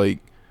was just like.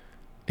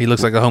 He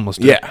looks like a homeless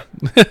dude. Yeah.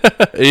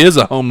 He is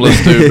a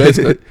homeless dude,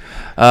 basically.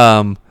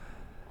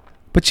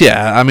 But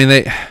yeah, I mean,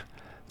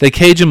 they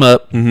cage him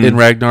up in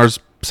Ragnar's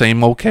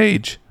same old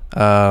cage.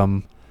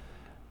 They're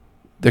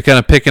kind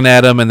of picking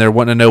at him and they're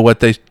wanting to know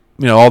what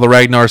all the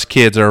Ragnar's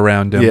kids are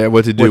around him. Yeah,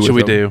 what to do What should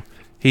we do?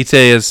 He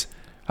says,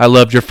 I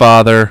loved your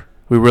father.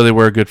 We really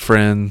were good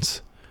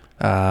friends.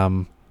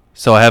 So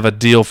I have a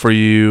deal for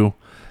you.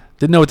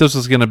 Didn't know what this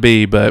was going to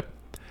be, but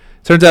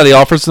turns out he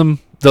offers them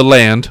the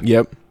land.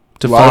 Yep.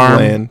 To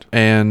farm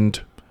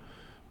and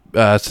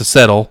to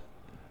settle.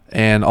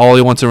 And all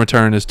he wants in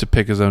return is to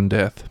pick his own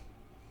death.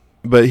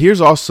 But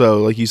here's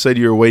also, like you said,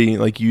 you were waiting,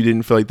 like you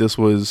didn't feel like this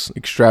was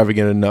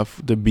extravagant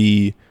enough to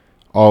be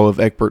all of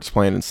Egbert's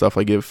plan and stuff,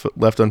 like it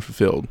left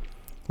unfulfilled.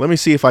 Let me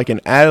see if I can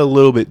add a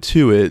little bit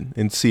to it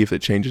and see if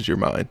it changes your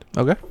mind.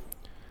 Okay.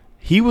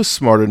 He was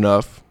smart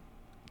enough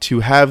to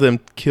have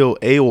them kill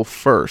Egil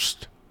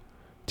first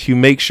to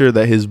make sure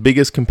that his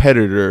biggest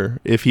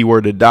competitor, if he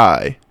were to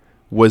die,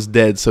 was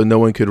dead so no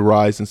one could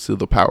rise and steal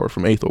the power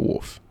from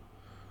Aethelwulf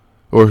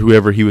or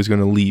whoever he was going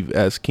to leave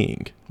as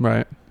king.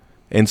 Right.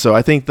 And so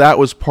I think that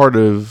was part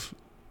of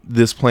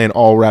this plan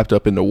all wrapped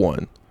up into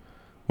one,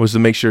 was to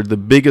make sure the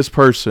biggest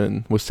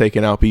person was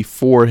taken out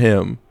before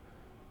him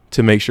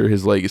to make sure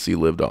his legacy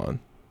lived on.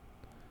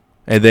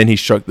 And then he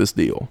struck this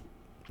deal.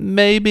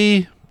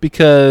 Maybe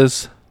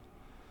because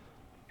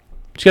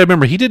you got to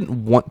remember, he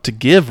didn't want to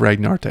give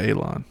Ragnar to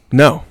Elon.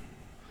 No.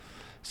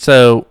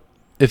 So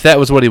if that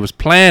was what he was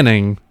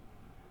planning,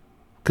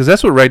 because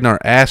that's what Ragnar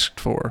asked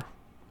for.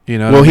 You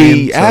know. Well,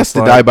 he asked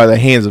to die by the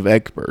hands of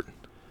Egbert,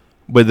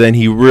 but then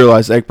he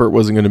realized Egbert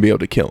wasn't going to be able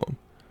to kill him.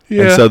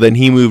 Yeah. And so then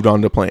he moved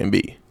on to plan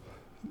B.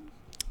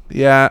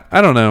 Yeah,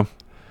 I don't know.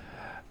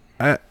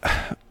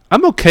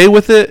 I'm okay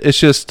with it. It's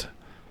just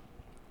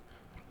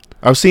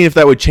I was seeing if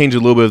that would change a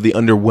little bit of the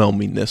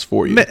underwhelmingness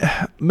for you.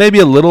 Maybe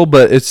a little,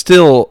 but it's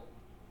still.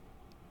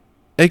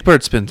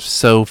 Egbert's been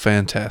so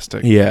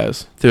fantastic. He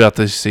has. Throughout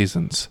these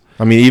seasons.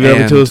 I mean, even up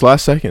until his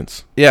last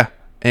seconds. Yeah.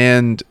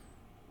 And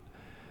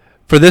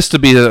for this to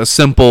be a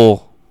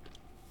simple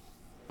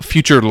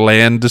future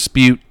land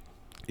dispute,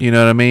 you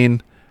know what I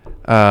mean?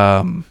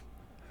 I mean,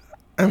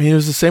 it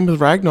was the same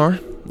with Ragnar,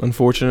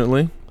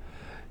 unfortunately.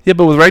 Yeah,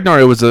 but with Ragnar,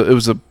 it was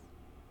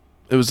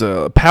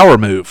a power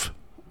move.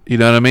 You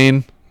know what I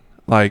mean?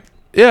 Like,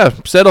 yeah,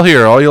 settle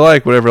here, all you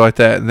like, whatever, like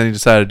that. And then he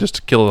decided just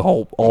to kill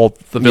all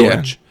the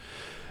village.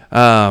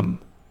 Yeah.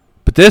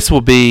 But this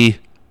will be,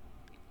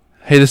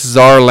 hey, this is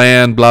our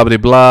land, blah blah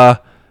blah,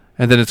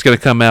 and then it's going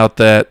to come out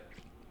that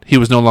he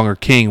was no longer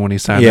king when he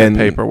signed that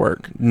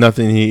paperwork.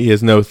 Nothing. He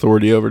has no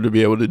authority over to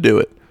be able to do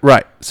it.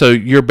 Right. So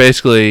you're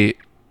basically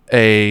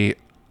a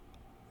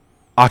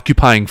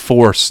occupying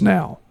force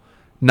now,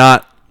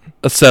 not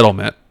a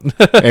settlement.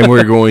 And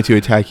we're going to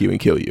attack you and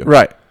kill you.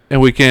 Right.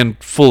 And we can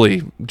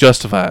fully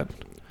justify it.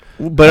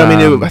 But, I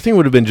mean, I think it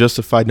would have been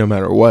justified no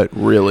matter what,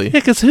 really. Yeah,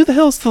 because who the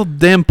hell's the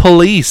damn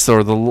police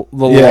or the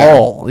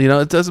law? You know,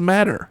 it doesn't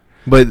matter.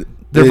 But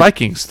they're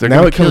Vikings. They're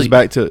now it comes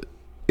back to,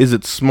 is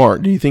it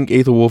smart? Do you think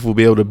Aethelwulf will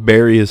be able to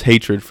bury his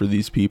hatred for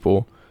these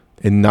people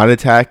and not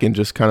attack and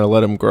just kind of let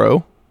them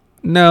grow?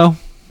 No,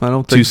 I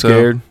don't think so. Too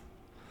scared?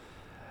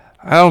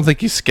 I don't think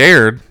he's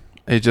scared.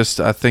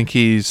 I think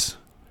he's,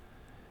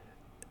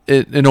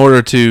 in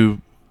order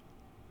to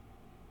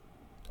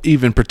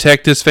even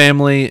protect his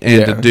family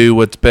and to do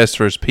what's best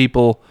for his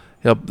people,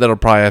 that'll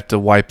probably have to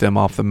wipe them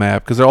off the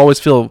map because they'll always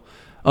feel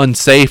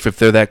unsafe if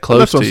they're that close to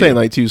you. That's what I'm saying,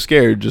 like too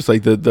scared, just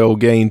like that they'll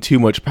gain too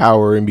much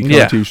power and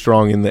become too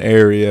strong in the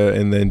area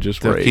and then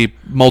just they'll keep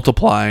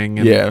multiplying.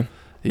 And,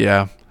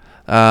 yeah.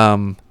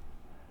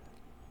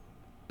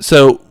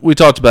 So we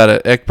talked about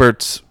it.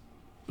 Egbert's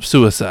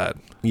suicide.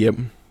 Yep.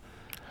 A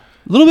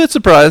little bit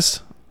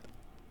surprised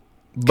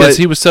because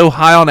he was so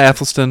high on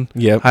Athelstan,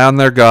 high on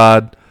their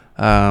god.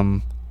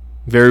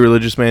 Very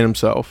religious man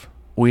himself.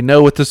 We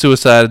know with the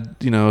suicide,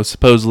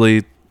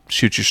 supposedly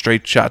shoot you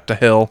straight shot to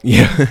hell.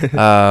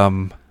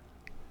 Yeah.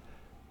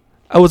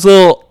 I was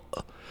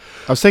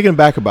taken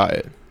aback about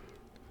it.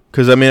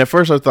 Because, at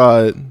first I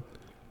thought...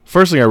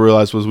 First thing I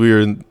realized was we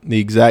were in the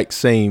exact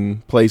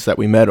same place that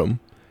we met him.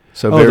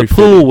 So the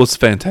pool was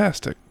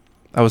fantastic.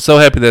 I was so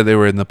happy that they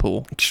were in the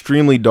pool.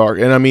 Extremely dark.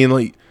 And,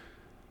 when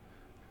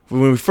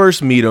we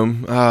first meet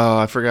him...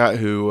 I forgot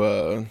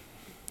who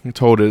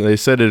told it. They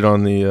said it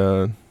on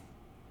the...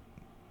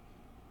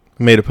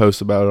 made a post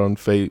about it on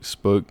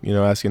Facebook,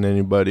 asking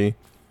anybody.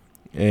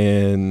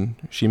 And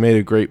she made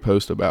a great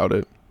post about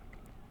it.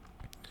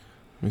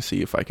 Let me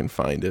see if I can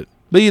find it.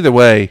 But either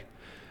way,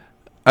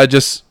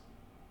 it's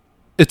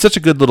such a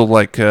good little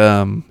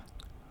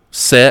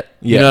set.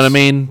 You know what I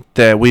mean?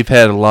 That we've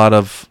had a lot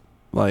of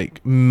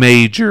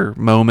major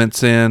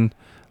moments in,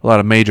 a lot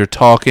of major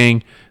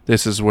talking.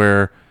 This is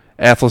where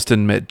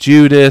Athelstan met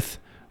Judith.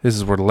 This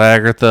is where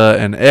Lagertha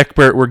and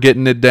Egbert were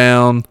getting it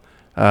down.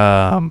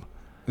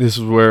 This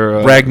is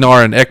where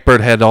Ragnar and Egbert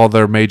had all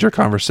their major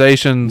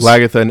conversations.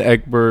 Lagertha and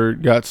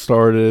Egbert got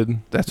started.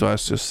 That's what I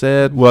just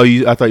said. Well,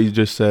 I thought you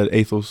just said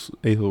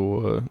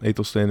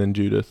Athelstan and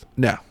Judith.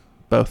 No,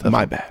 both of them.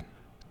 My bad.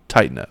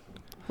 Tighten up.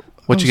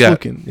 What you got?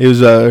 Looking. It was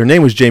her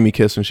name was Jamie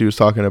Kiss, and she was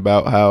talking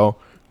about how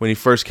when he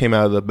first came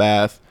out of the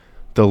bath,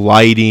 the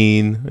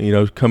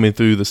lighting, coming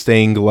through the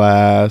stained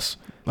glass,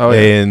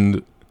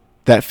 and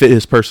that fit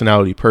his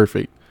personality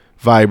perfect.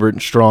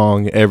 Vibrant,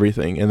 strong,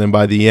 everything. And then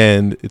by the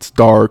end, it's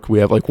dark. We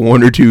have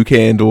one or two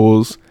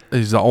candles.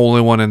 He's the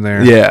only one in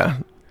there. Yeah.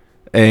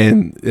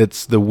 And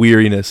it's the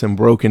weariness and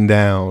broken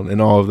down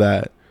and all of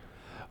that.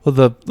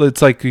 Well,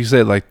 it's like you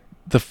said,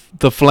 the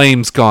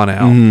flame's gone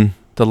out. Mm-hmm.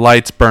 The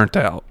light's burnt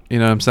out. You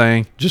know what I'm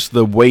saying? Just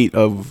the weight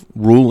of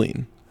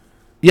ruling.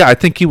 Yeah, I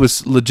think he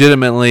was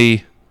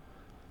legitimately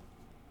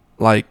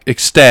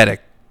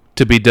ecstatic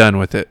to be done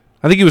with it.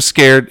 I think he was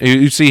scared.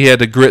 You see he had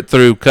to grit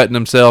through cutting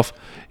himself,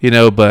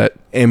 but...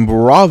 And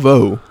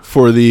bravo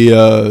for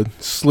the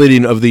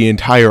slitting of the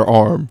entire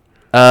arm.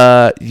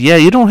 Yeah,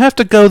 you don't have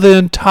to go the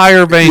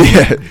entire vein.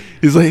 Yeah.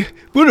 He's like,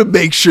 we're going to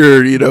make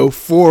sure,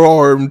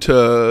 forearm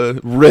to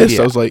wrist.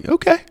 Yeah. I was like,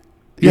 okay.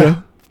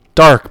 Yeah.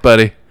 Dark,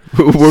 buddy.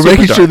 We're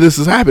making sure this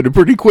is happening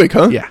pretty quick,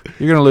 huh? Yeah.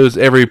 You're going to lose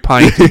every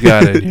pint you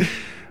got in you.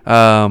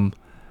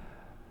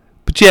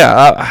 But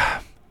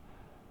yeah,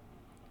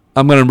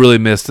 I'm going to really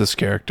miss this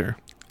character.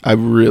 I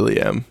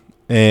really am.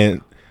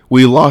 And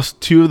we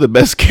lost two of the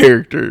best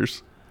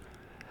characters.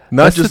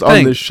 Not just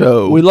on this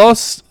show. We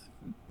lost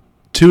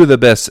two of the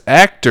best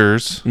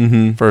actors,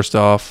 first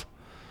off.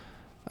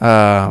 Two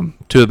of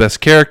the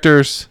best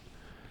characters.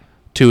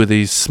 Two of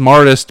the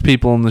smartest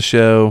people in the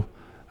show.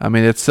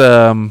 It's...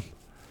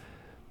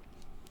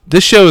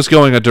 This show is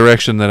going a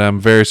direction that I'm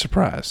very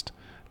surprised.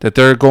 That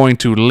they're going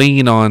to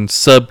lean on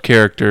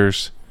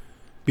sub-characters.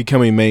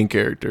 Becoming main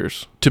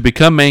characters. To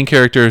become main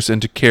characters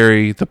and to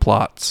carry the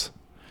plots.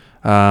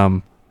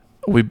 Everybody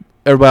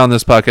on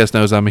this podcast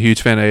knows I'm a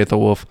huge fan of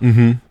Aethelwulf.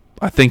 Mm-hmm.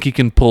 I think he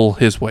can pull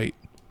his weight.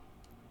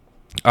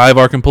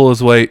 Ivar can pull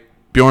his weight.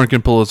 Bjorn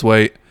can pull his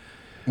weight.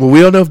 Well, we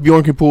don't know if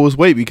Bjorn can pull his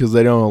weight because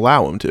they don't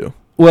allow him to.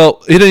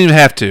 Well, he doesn't even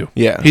have to.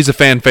 Yeah. He's a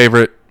fan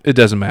favorite. It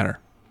doesn't matter.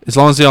 As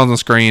long as he's on the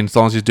screen, as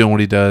long as he's doing what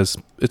he does,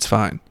 it's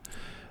fine.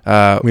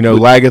 We know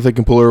Lagertha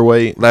can pull her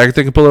weight.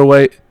 Lagertha can pull her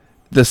weight.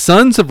 The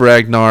sons of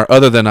Ragnar,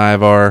 other than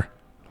Ivar,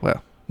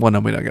 well, one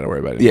of them we don't got to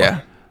worry about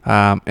anymore.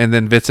 Yeah. And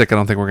then Vitzek, I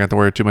don't think we're going to have to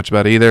worry too much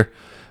about either.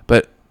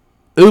 But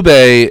Ube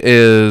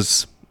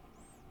is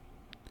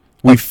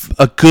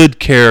a good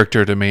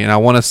character to me, and I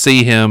want to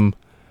see him.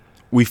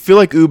 We feel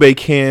like Ube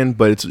can,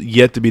 but it's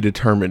yet to be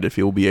determined if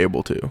he'll be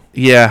able to.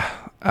 Yeah.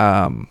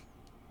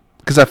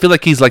 Because I feel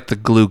like he's like the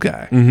glue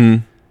guy.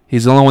 Mm-hmm.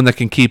 He's the only one that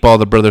can keep all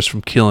the brothers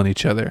from killing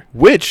each other.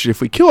 Which,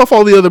 if we kill off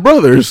all the other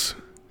brothers,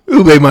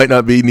 Ube might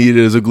not be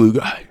needed as a glue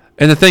guy.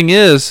 And the thing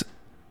is,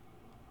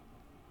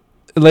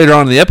 later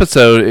on in the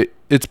episode,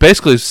 it's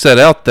basically set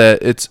out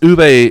that it's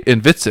Ube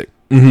and Vitzek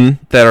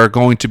that are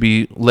going to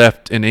be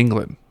left in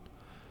England.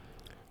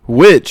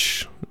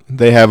 Which,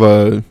 they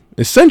have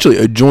essentially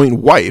a joint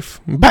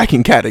wife back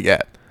in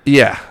Kattegat.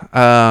 Yeah.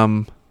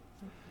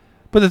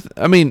 But,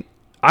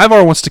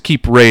 Ivar wants to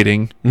keep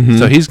raiding,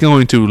 so he's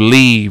going to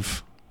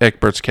leave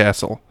Egbert's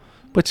castle,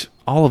 which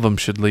all of them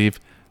should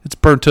leave. It's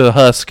burnt to a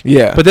husk.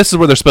 Yeah. But this is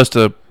where they're supposed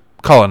to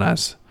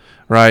colonize,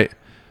 right?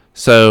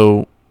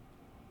 So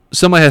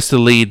somebody has to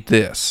lead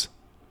this.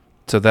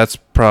 So that's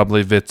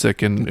probably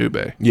Vitzek and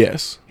Ube.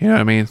 Yes. You know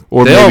what I mean?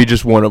 Or maybe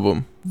just one of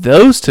them.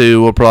 Those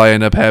two will probably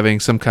end up having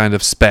some kind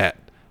of spat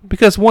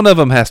because one of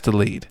them has to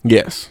lead.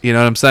 Yes. You know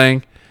what I'm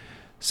saying?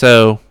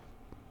 So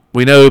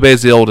we know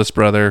Ube's the oldest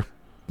brother.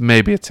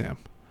 Maybe it's him.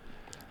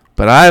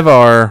 But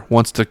Ivar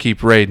wants to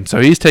keep raiding, so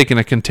he's taking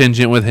a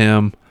contingent with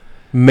him.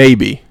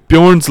 Maybe.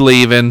 Bjorn's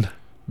leaving.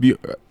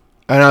 And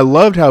I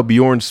loved how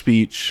Bjorn's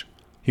speech,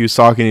 he was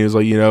talking, he was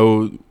like,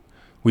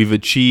 we've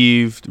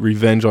achieved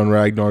revenge on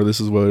Ragnar.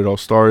 This is what it all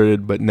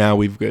started, but now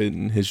we've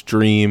gotten his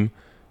dream.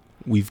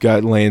 We've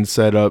got land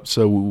set up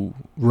so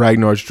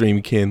Ragnar's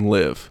dream can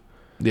live.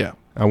 Yeah.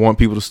 I want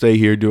people to stay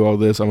here, do all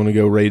this. I'm going to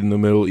go raid in the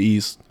Middle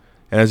East.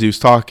 And as he was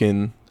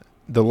talking,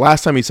 the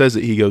last time he says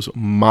it, he goes,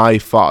 my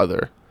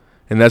father.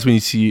 And that's when you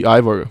see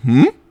Ivar,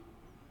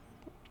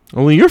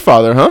 only your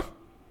father, huh?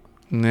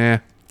 Nah.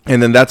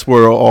 And then that's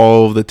where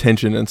all of the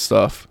tension and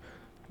stuff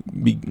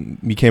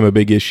became a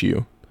big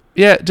issue.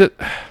 Yeah,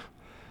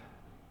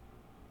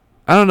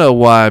 I don't know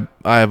why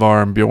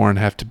Ivar and Bjorn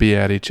have to be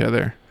at each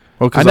other.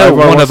 Well, I know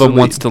Ivar one of them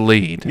wants to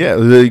lead. Yeah,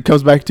 it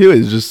comes back to it.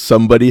 It's just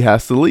somebody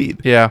has to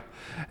lead. Yeah.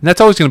 And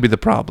that's always going to be the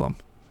problem,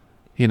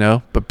 you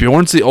know? But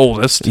Bjorn's the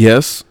oldest.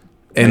 Yes,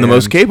 and the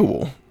most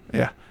capable.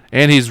 Yeah.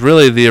 And he's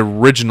really the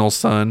original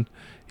son,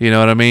 you know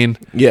what I mean?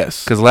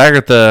 Yes. Because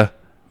Lagertha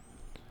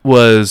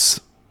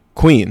was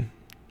queen.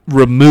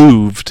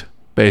 Removed,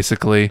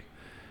 basically.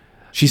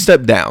 She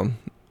stepped down.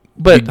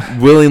 But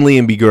willingly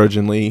and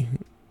begrudgingly,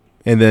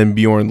 and then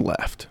Bjorn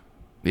left.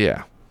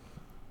 Yeah.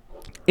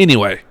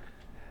 Anyway,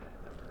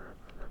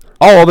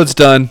 all that's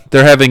done.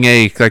 They're having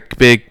a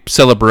big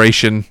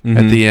celebration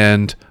at the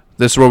end.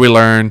 This is where we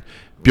learn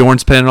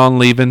Bjorn's planning on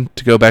leaving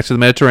to go back to the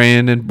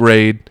Mediterranean and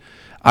raid.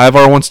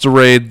 Ivar wants to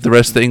raid the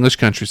rest of the English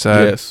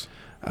countryside. Yes.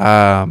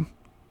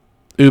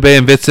 Ube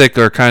and Witzig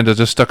are kind of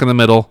just stuck in the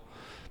middle.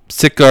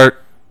 Sitgart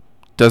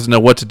doesn't know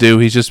what to do.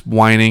 He's just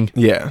whining.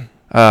 Yeah.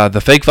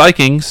 The fake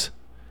Vikings,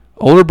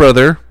 older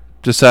brother,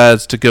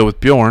 decides to go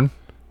with Bjorn.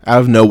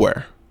 Out of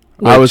nowhere.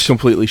 I was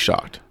completely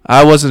shocked.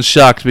 I wasn't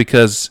shocked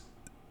because,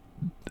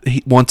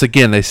 once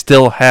again, they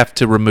still have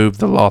to remove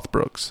the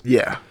Lothbrooks.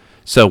 Yeah.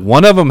 So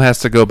one of them has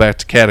to go back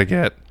to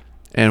Kattegat,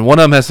 and one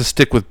of them has to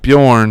stick with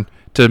Bjorn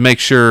to make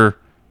sure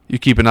you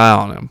keep an eye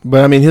on him.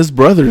 But, I mean, his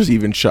brother's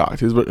even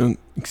shocked.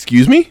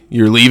 Excuse me?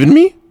 You're leaving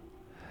me?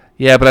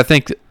 Yeah, but I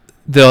think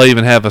they'll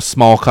even have a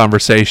small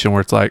conversation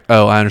where it's like,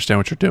 oh, I understand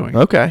what you're doing.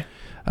 Okay.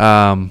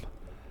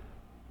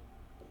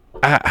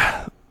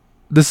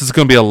 This is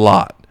going to be a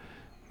lot.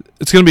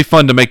 It's going to be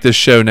fun to make this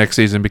show next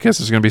season because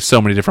there's going to be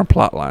so many different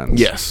plot lines.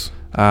 Yes.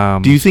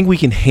 Do you think we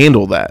can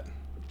handle that?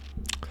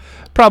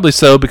 Probably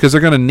so, because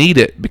they're going to need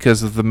it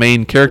because of the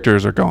main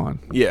characters are gone.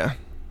 Yeah.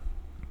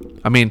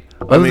 I mean,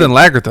 other than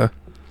Lagertha.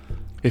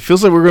 It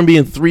feels like we're going to be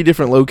in 3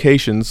 different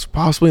locations,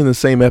 possibly in the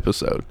same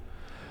episode.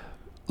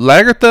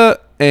 Lagertha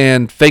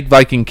and Fake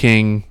Viking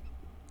King,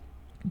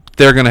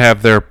 they're going to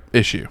have their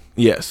issue.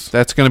 Yes.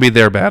 That's going to be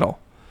their battle.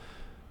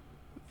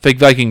 Fake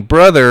Viking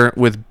brother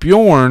with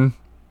Bjorn,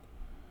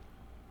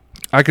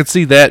 I could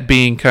see that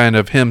being kind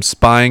of him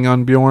spying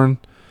on Bjorn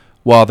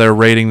while they're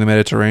raiding the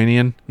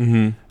Mediterranean.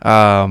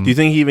 Mm-hmm. Do you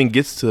think he even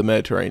gets to the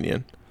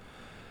Mediterranean?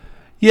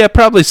 Yeah,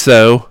 probably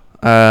so.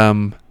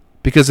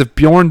 Because if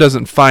Bjorn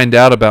doesn't find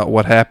out about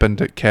what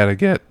happened at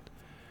Kattegat,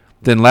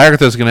 then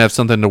Lagertha's going to have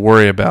something to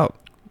worry about.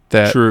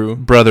 That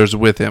brother's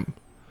with him.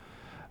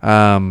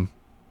 And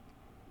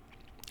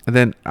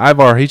then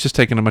Ivar, he's just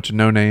taking a bunch of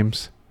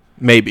no-names.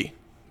 Maybe.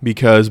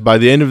 Because by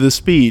the end of the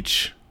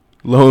speech,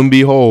 lo and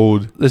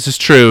behold... This is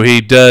true. He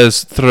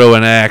does throw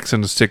an axe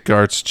into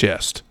Sitgart's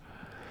chest.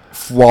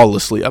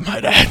 Flawlessly, I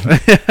might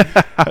add.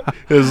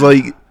 It was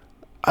like,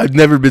 I've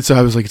never been so...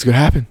 I was like, it's going to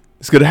happen.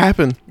 It's going to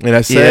happen. And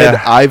I said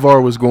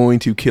Ivar was going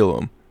to kill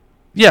him.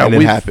 Yeah. And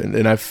it happened.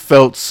 And I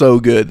felt so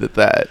good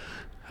that...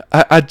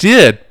 I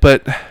did,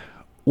 but...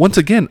 Once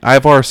again,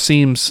 Ivar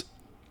seems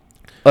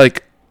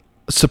like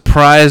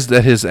surprised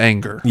at his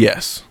anger.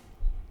 Yes.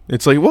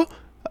 It's like, well,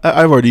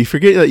 Ivar, do you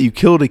forget that you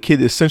killed a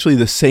kid essentially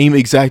the same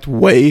exact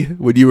way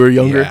when you were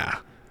younger? Yeah.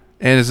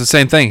 And it's the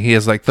same thing. He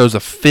has throws a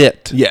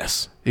fit.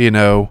 Yes. You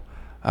know.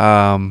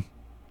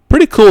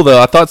 Pretty cool, though.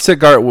 I thought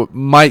Sitgart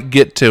might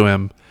get to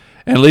him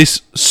and at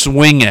least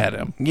swing at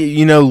him.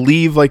 You know,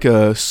 leave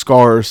a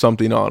scar or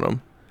something on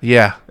him.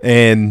 Yeah.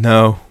 And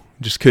no,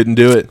 just couldn't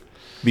do it.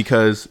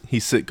 Because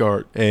he's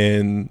Sitgart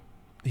and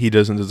he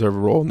doesn't deserve a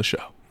role in the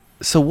show.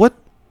 So what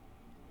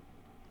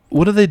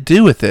do they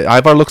do with it?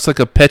 Ivar looks like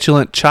a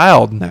petulant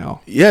child now.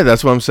 Yeah,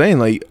 that's what I'm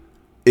saying.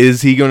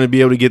 Is he going to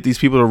be able to get these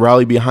people to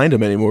rally behind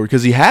him anymore?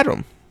 Because he had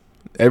them.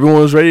 Everyone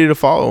was ready to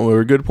follow him,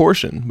 or a good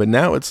portion. But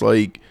now it's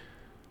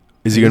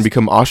is he going to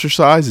become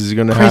ostracized? Is he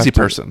going to crazy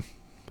person?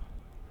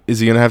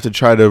 Is he going to have to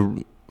try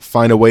to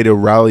find a way to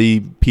rally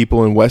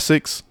people in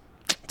Wessex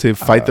to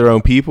fight their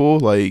own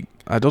people? I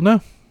don't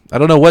know. I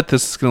don't know what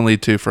this is going to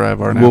lead to for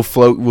Ivar now.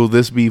 Will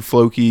this be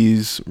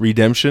Floki's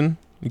redemption?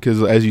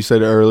 Because as you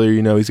said earlier,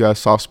 he's got a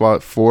soft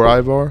spot for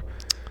Ivar.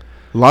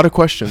 A lot of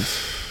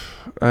questions.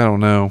 I don't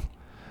know.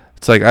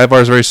 It's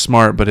Ivar's very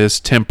smart, but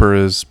his temper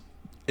is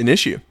an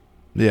issue.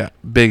 Yeah,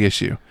 big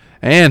issue.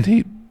 And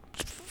he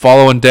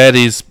following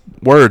Daddy's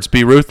words,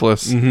 be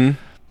ruthless.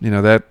 Mm-hmm.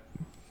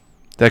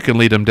 That can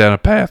lead him down a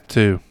path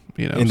too.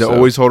 And to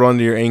always hold on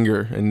to your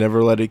anger and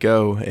never let it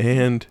go.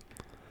 And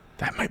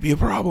that might be a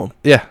problem.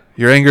 Yeah.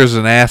 Your anger is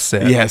an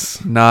asset.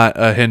 Yes. Not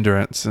a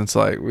hindrance. It's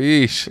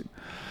weesh.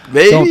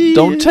 Maybe.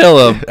 Don't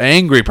tell an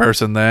angry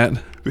person that.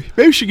 Maybe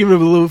we should give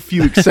him a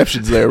few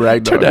exceptions there,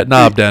 right? Turn that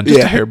knob down just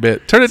a hair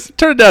bit. Turn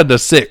it down to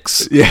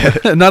 6. Yeah.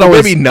 Not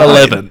always maybe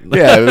 11.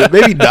 Yeah,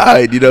 maybe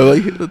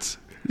 9,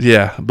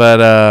 Yeah,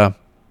 but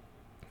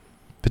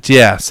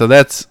yeah, so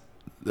that's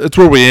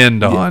where we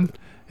end on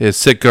is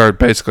Sitgard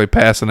basically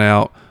passing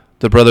out.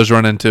 The brothers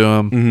run into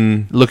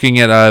him, looking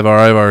at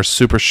Ivar. Ivar is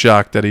super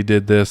shocked that he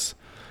did this.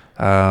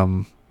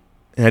 And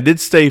I did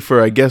stay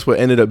for, I guess, what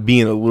ended up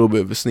being a little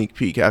bit of a sneak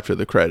peek after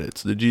the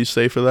credits. Did you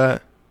stay for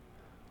that?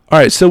 All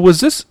right, so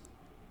was this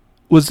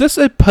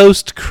a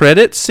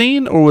post-credit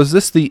scene, or was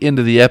this the end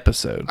of the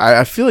episode?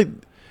 I feel like...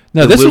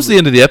 No, this was the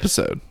end of the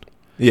episode.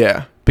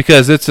 Yeah.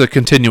 Because it's a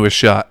continuous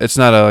shot. It's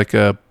not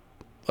a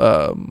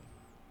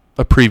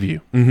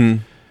preview. Mm-hmm.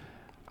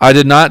 I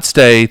did not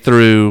stay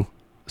through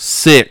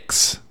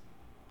 6.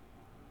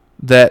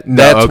 That's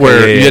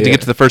where you had to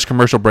get to the first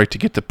commercial break to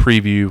get the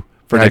preview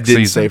for next season.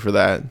 I didn't stay for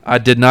that. I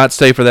did not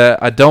stay for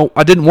that. I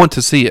didn't want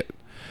to see it.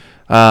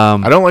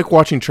 I don't like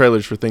watching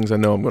trailers for things I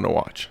know I'm going to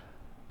watch.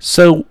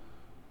 So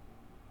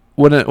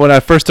when I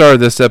first started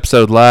this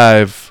episode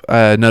live,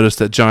 I noticed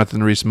that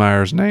Jonathan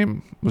Rhys-Meyer's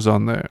name was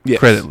on the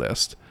credit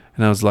list.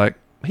 And I was like,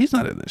 he's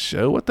not in this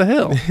show. What the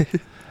hell? And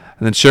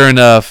then sure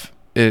enough,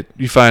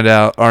 you find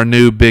out our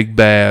new big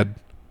bad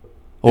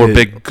or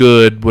big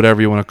good,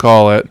 whatever you want to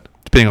call it,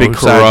 depending on which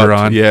side you're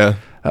on.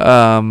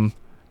 Yeah.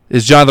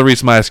 Is Jonathan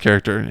Rhys-Meyer's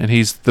character, and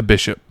he's the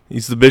bishop.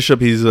 He's the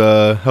bishop. He's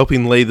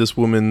helping lay this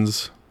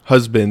woman's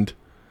husband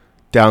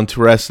down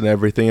to rest and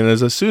everything. And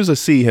as soon as I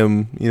see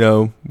him,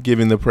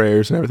 giving the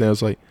prayers and everything, I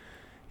was like,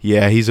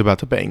 yeah, he's about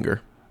to bang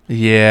her.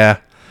 Yeah.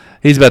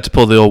 He's about to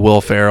pull the old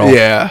Will Ferrell.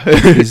 Yeah.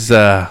 He's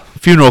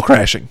funeral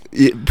crashing.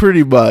 Yeah,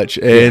 pretty much.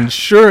 And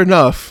sure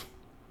enough,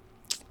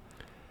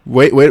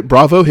 wait,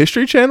 Bravo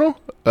History Channel?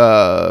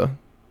 Yeah,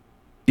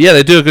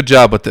 they do a good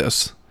job with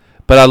this.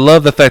 But I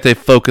love the fact they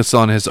focus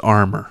on his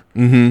armor.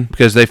 Mm-hmm.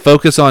 Because they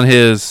focus on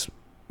his,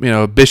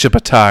 bishop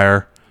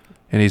attire,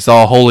 and he's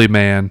all holy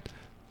man.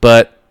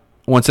 But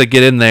once they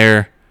get in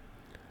there,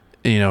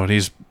 and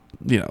he's,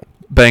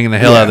 banging the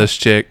hell out of this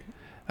chick,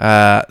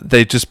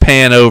 they just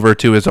pan over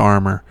to his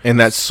armor. And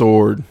that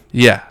sword.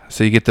 Yeah.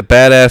 So you get the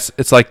badass,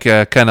 it's like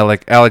kind of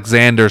like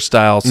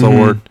Alexander-style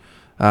sword.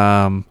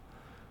 So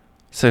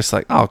it's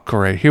like, oh,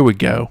 great, here we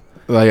go.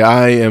 Like,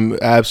 I am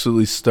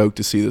absolutely stoked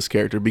to see this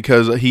character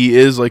because he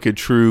is like a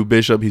true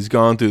bishop. He's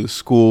gone through the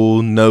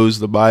school, knows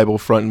the Bible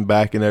front and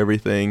back and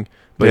everything,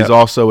 but he's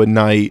also a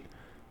knight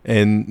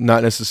and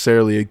not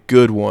necessarily a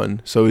good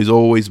one. So he's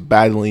always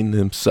battling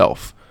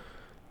himself.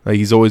 Like,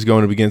 he's always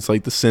going up against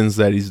like the sins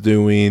that he's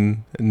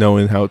doing,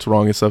 knowing how it's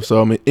wrong and stuff. So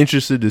I'm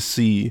interested to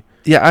see.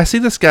 Yeah, I see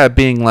this guy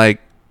being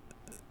like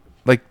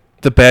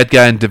the bad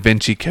guy in Da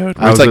Vinci Code.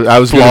 I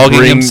was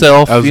flogging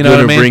himself. I was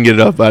going to bring it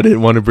up. I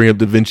didn't want to bring up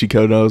Da Vinci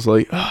Code. I was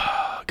like,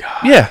 oh,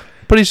 God. Yeah,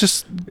 but he's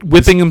just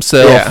whipping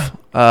himself,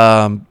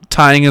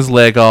 tying his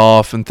leg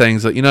off and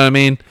things. You know what I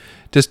mean?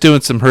 Just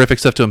doing some horrific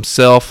stuff to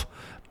himself.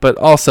 But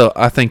also,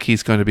 I think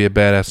he's going to be a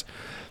badass.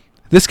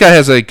 This guy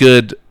has a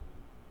good,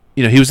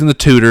 he was in the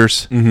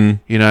Tudors.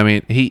 Mm-hmm. You know what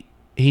I mean?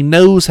 He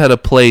knows how to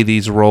play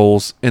these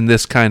roles in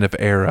this kind of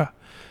era.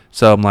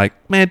 So I'm like,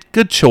 man,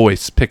 good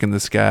choice picking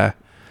this guy.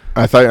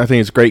 I think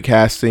it's great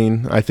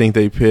casting. I think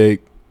they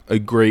pick a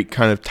great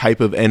kind of type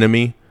of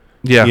enemy.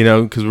 Yeah.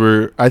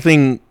 Because I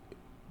think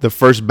the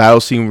first battle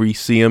scene we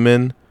see him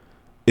in,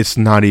 it's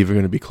not even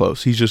going to be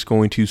close. He's just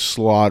going to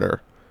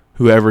slaughter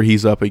whoever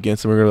he's up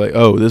against. And we're going to be like,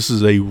 oh, this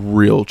is a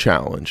real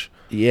challenge.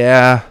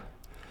 Yeah.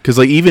 Because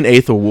even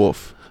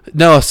Aethelwulf.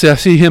 No, I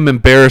see him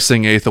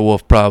embarrassing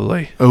Aethelwulf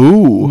probably.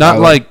 Ooh.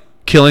 Not like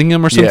killing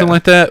him or something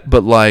like that,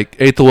 but like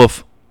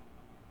Aethelwulf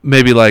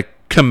maybe like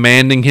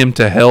commanding him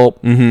to help,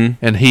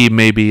 and he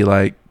maybe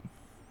like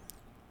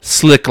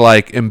slick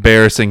like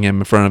embarrassing him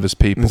in front of his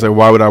people. It's like,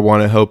 why would I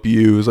want to help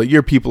you? It's like,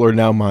 your people are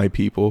now my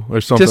people,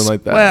 or something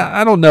like that. Well,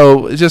 I don't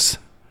know. It's just,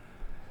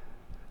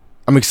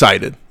 I'm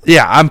excited.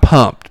 Yeah, I'm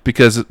pumped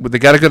because they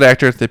got a good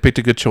actor. They picked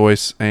a good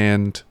choice,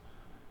 and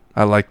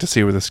I like to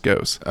see where this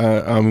goes.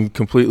 I'm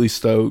completely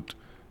stoked.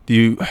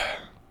 I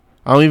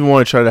don't even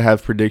want to try to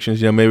have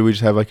predictions. Maybe we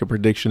just have like a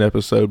prediction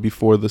episode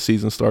before the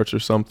season starts or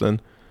something.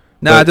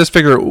 No, I just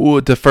figure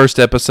the first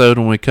episode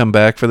when we come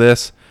back for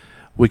this,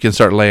 we can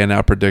start laying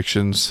out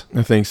predictions.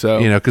 I think so.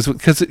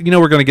 Because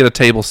we're going to get a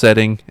table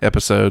setting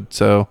episode,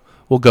 so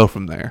we'll go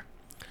from there.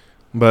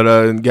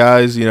 But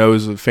guys, it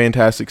was a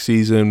fantastic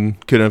season.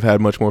 Couldn't have had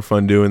much more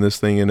fun doing this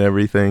thing and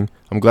everything.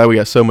 I'm glad we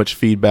got so much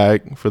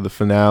feedback for the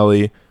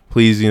finale.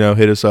 Please,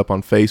 hit us up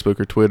on Facebook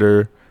or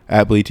Twitter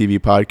at Bleed TV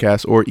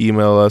Podcast, or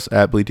email us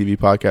at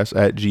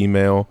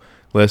bleedtvpodcast@gmail.com.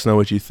 Let us know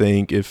what you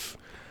think. If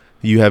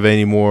you have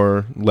any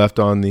more left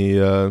on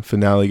the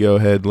finale, go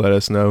ahead, let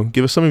us know.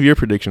 Give us some of your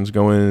predictions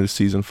going into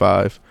season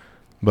 5.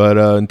 But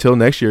until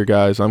next year,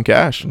 guys, I'm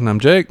Cash. And I'm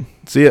Jake.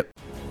 See ya.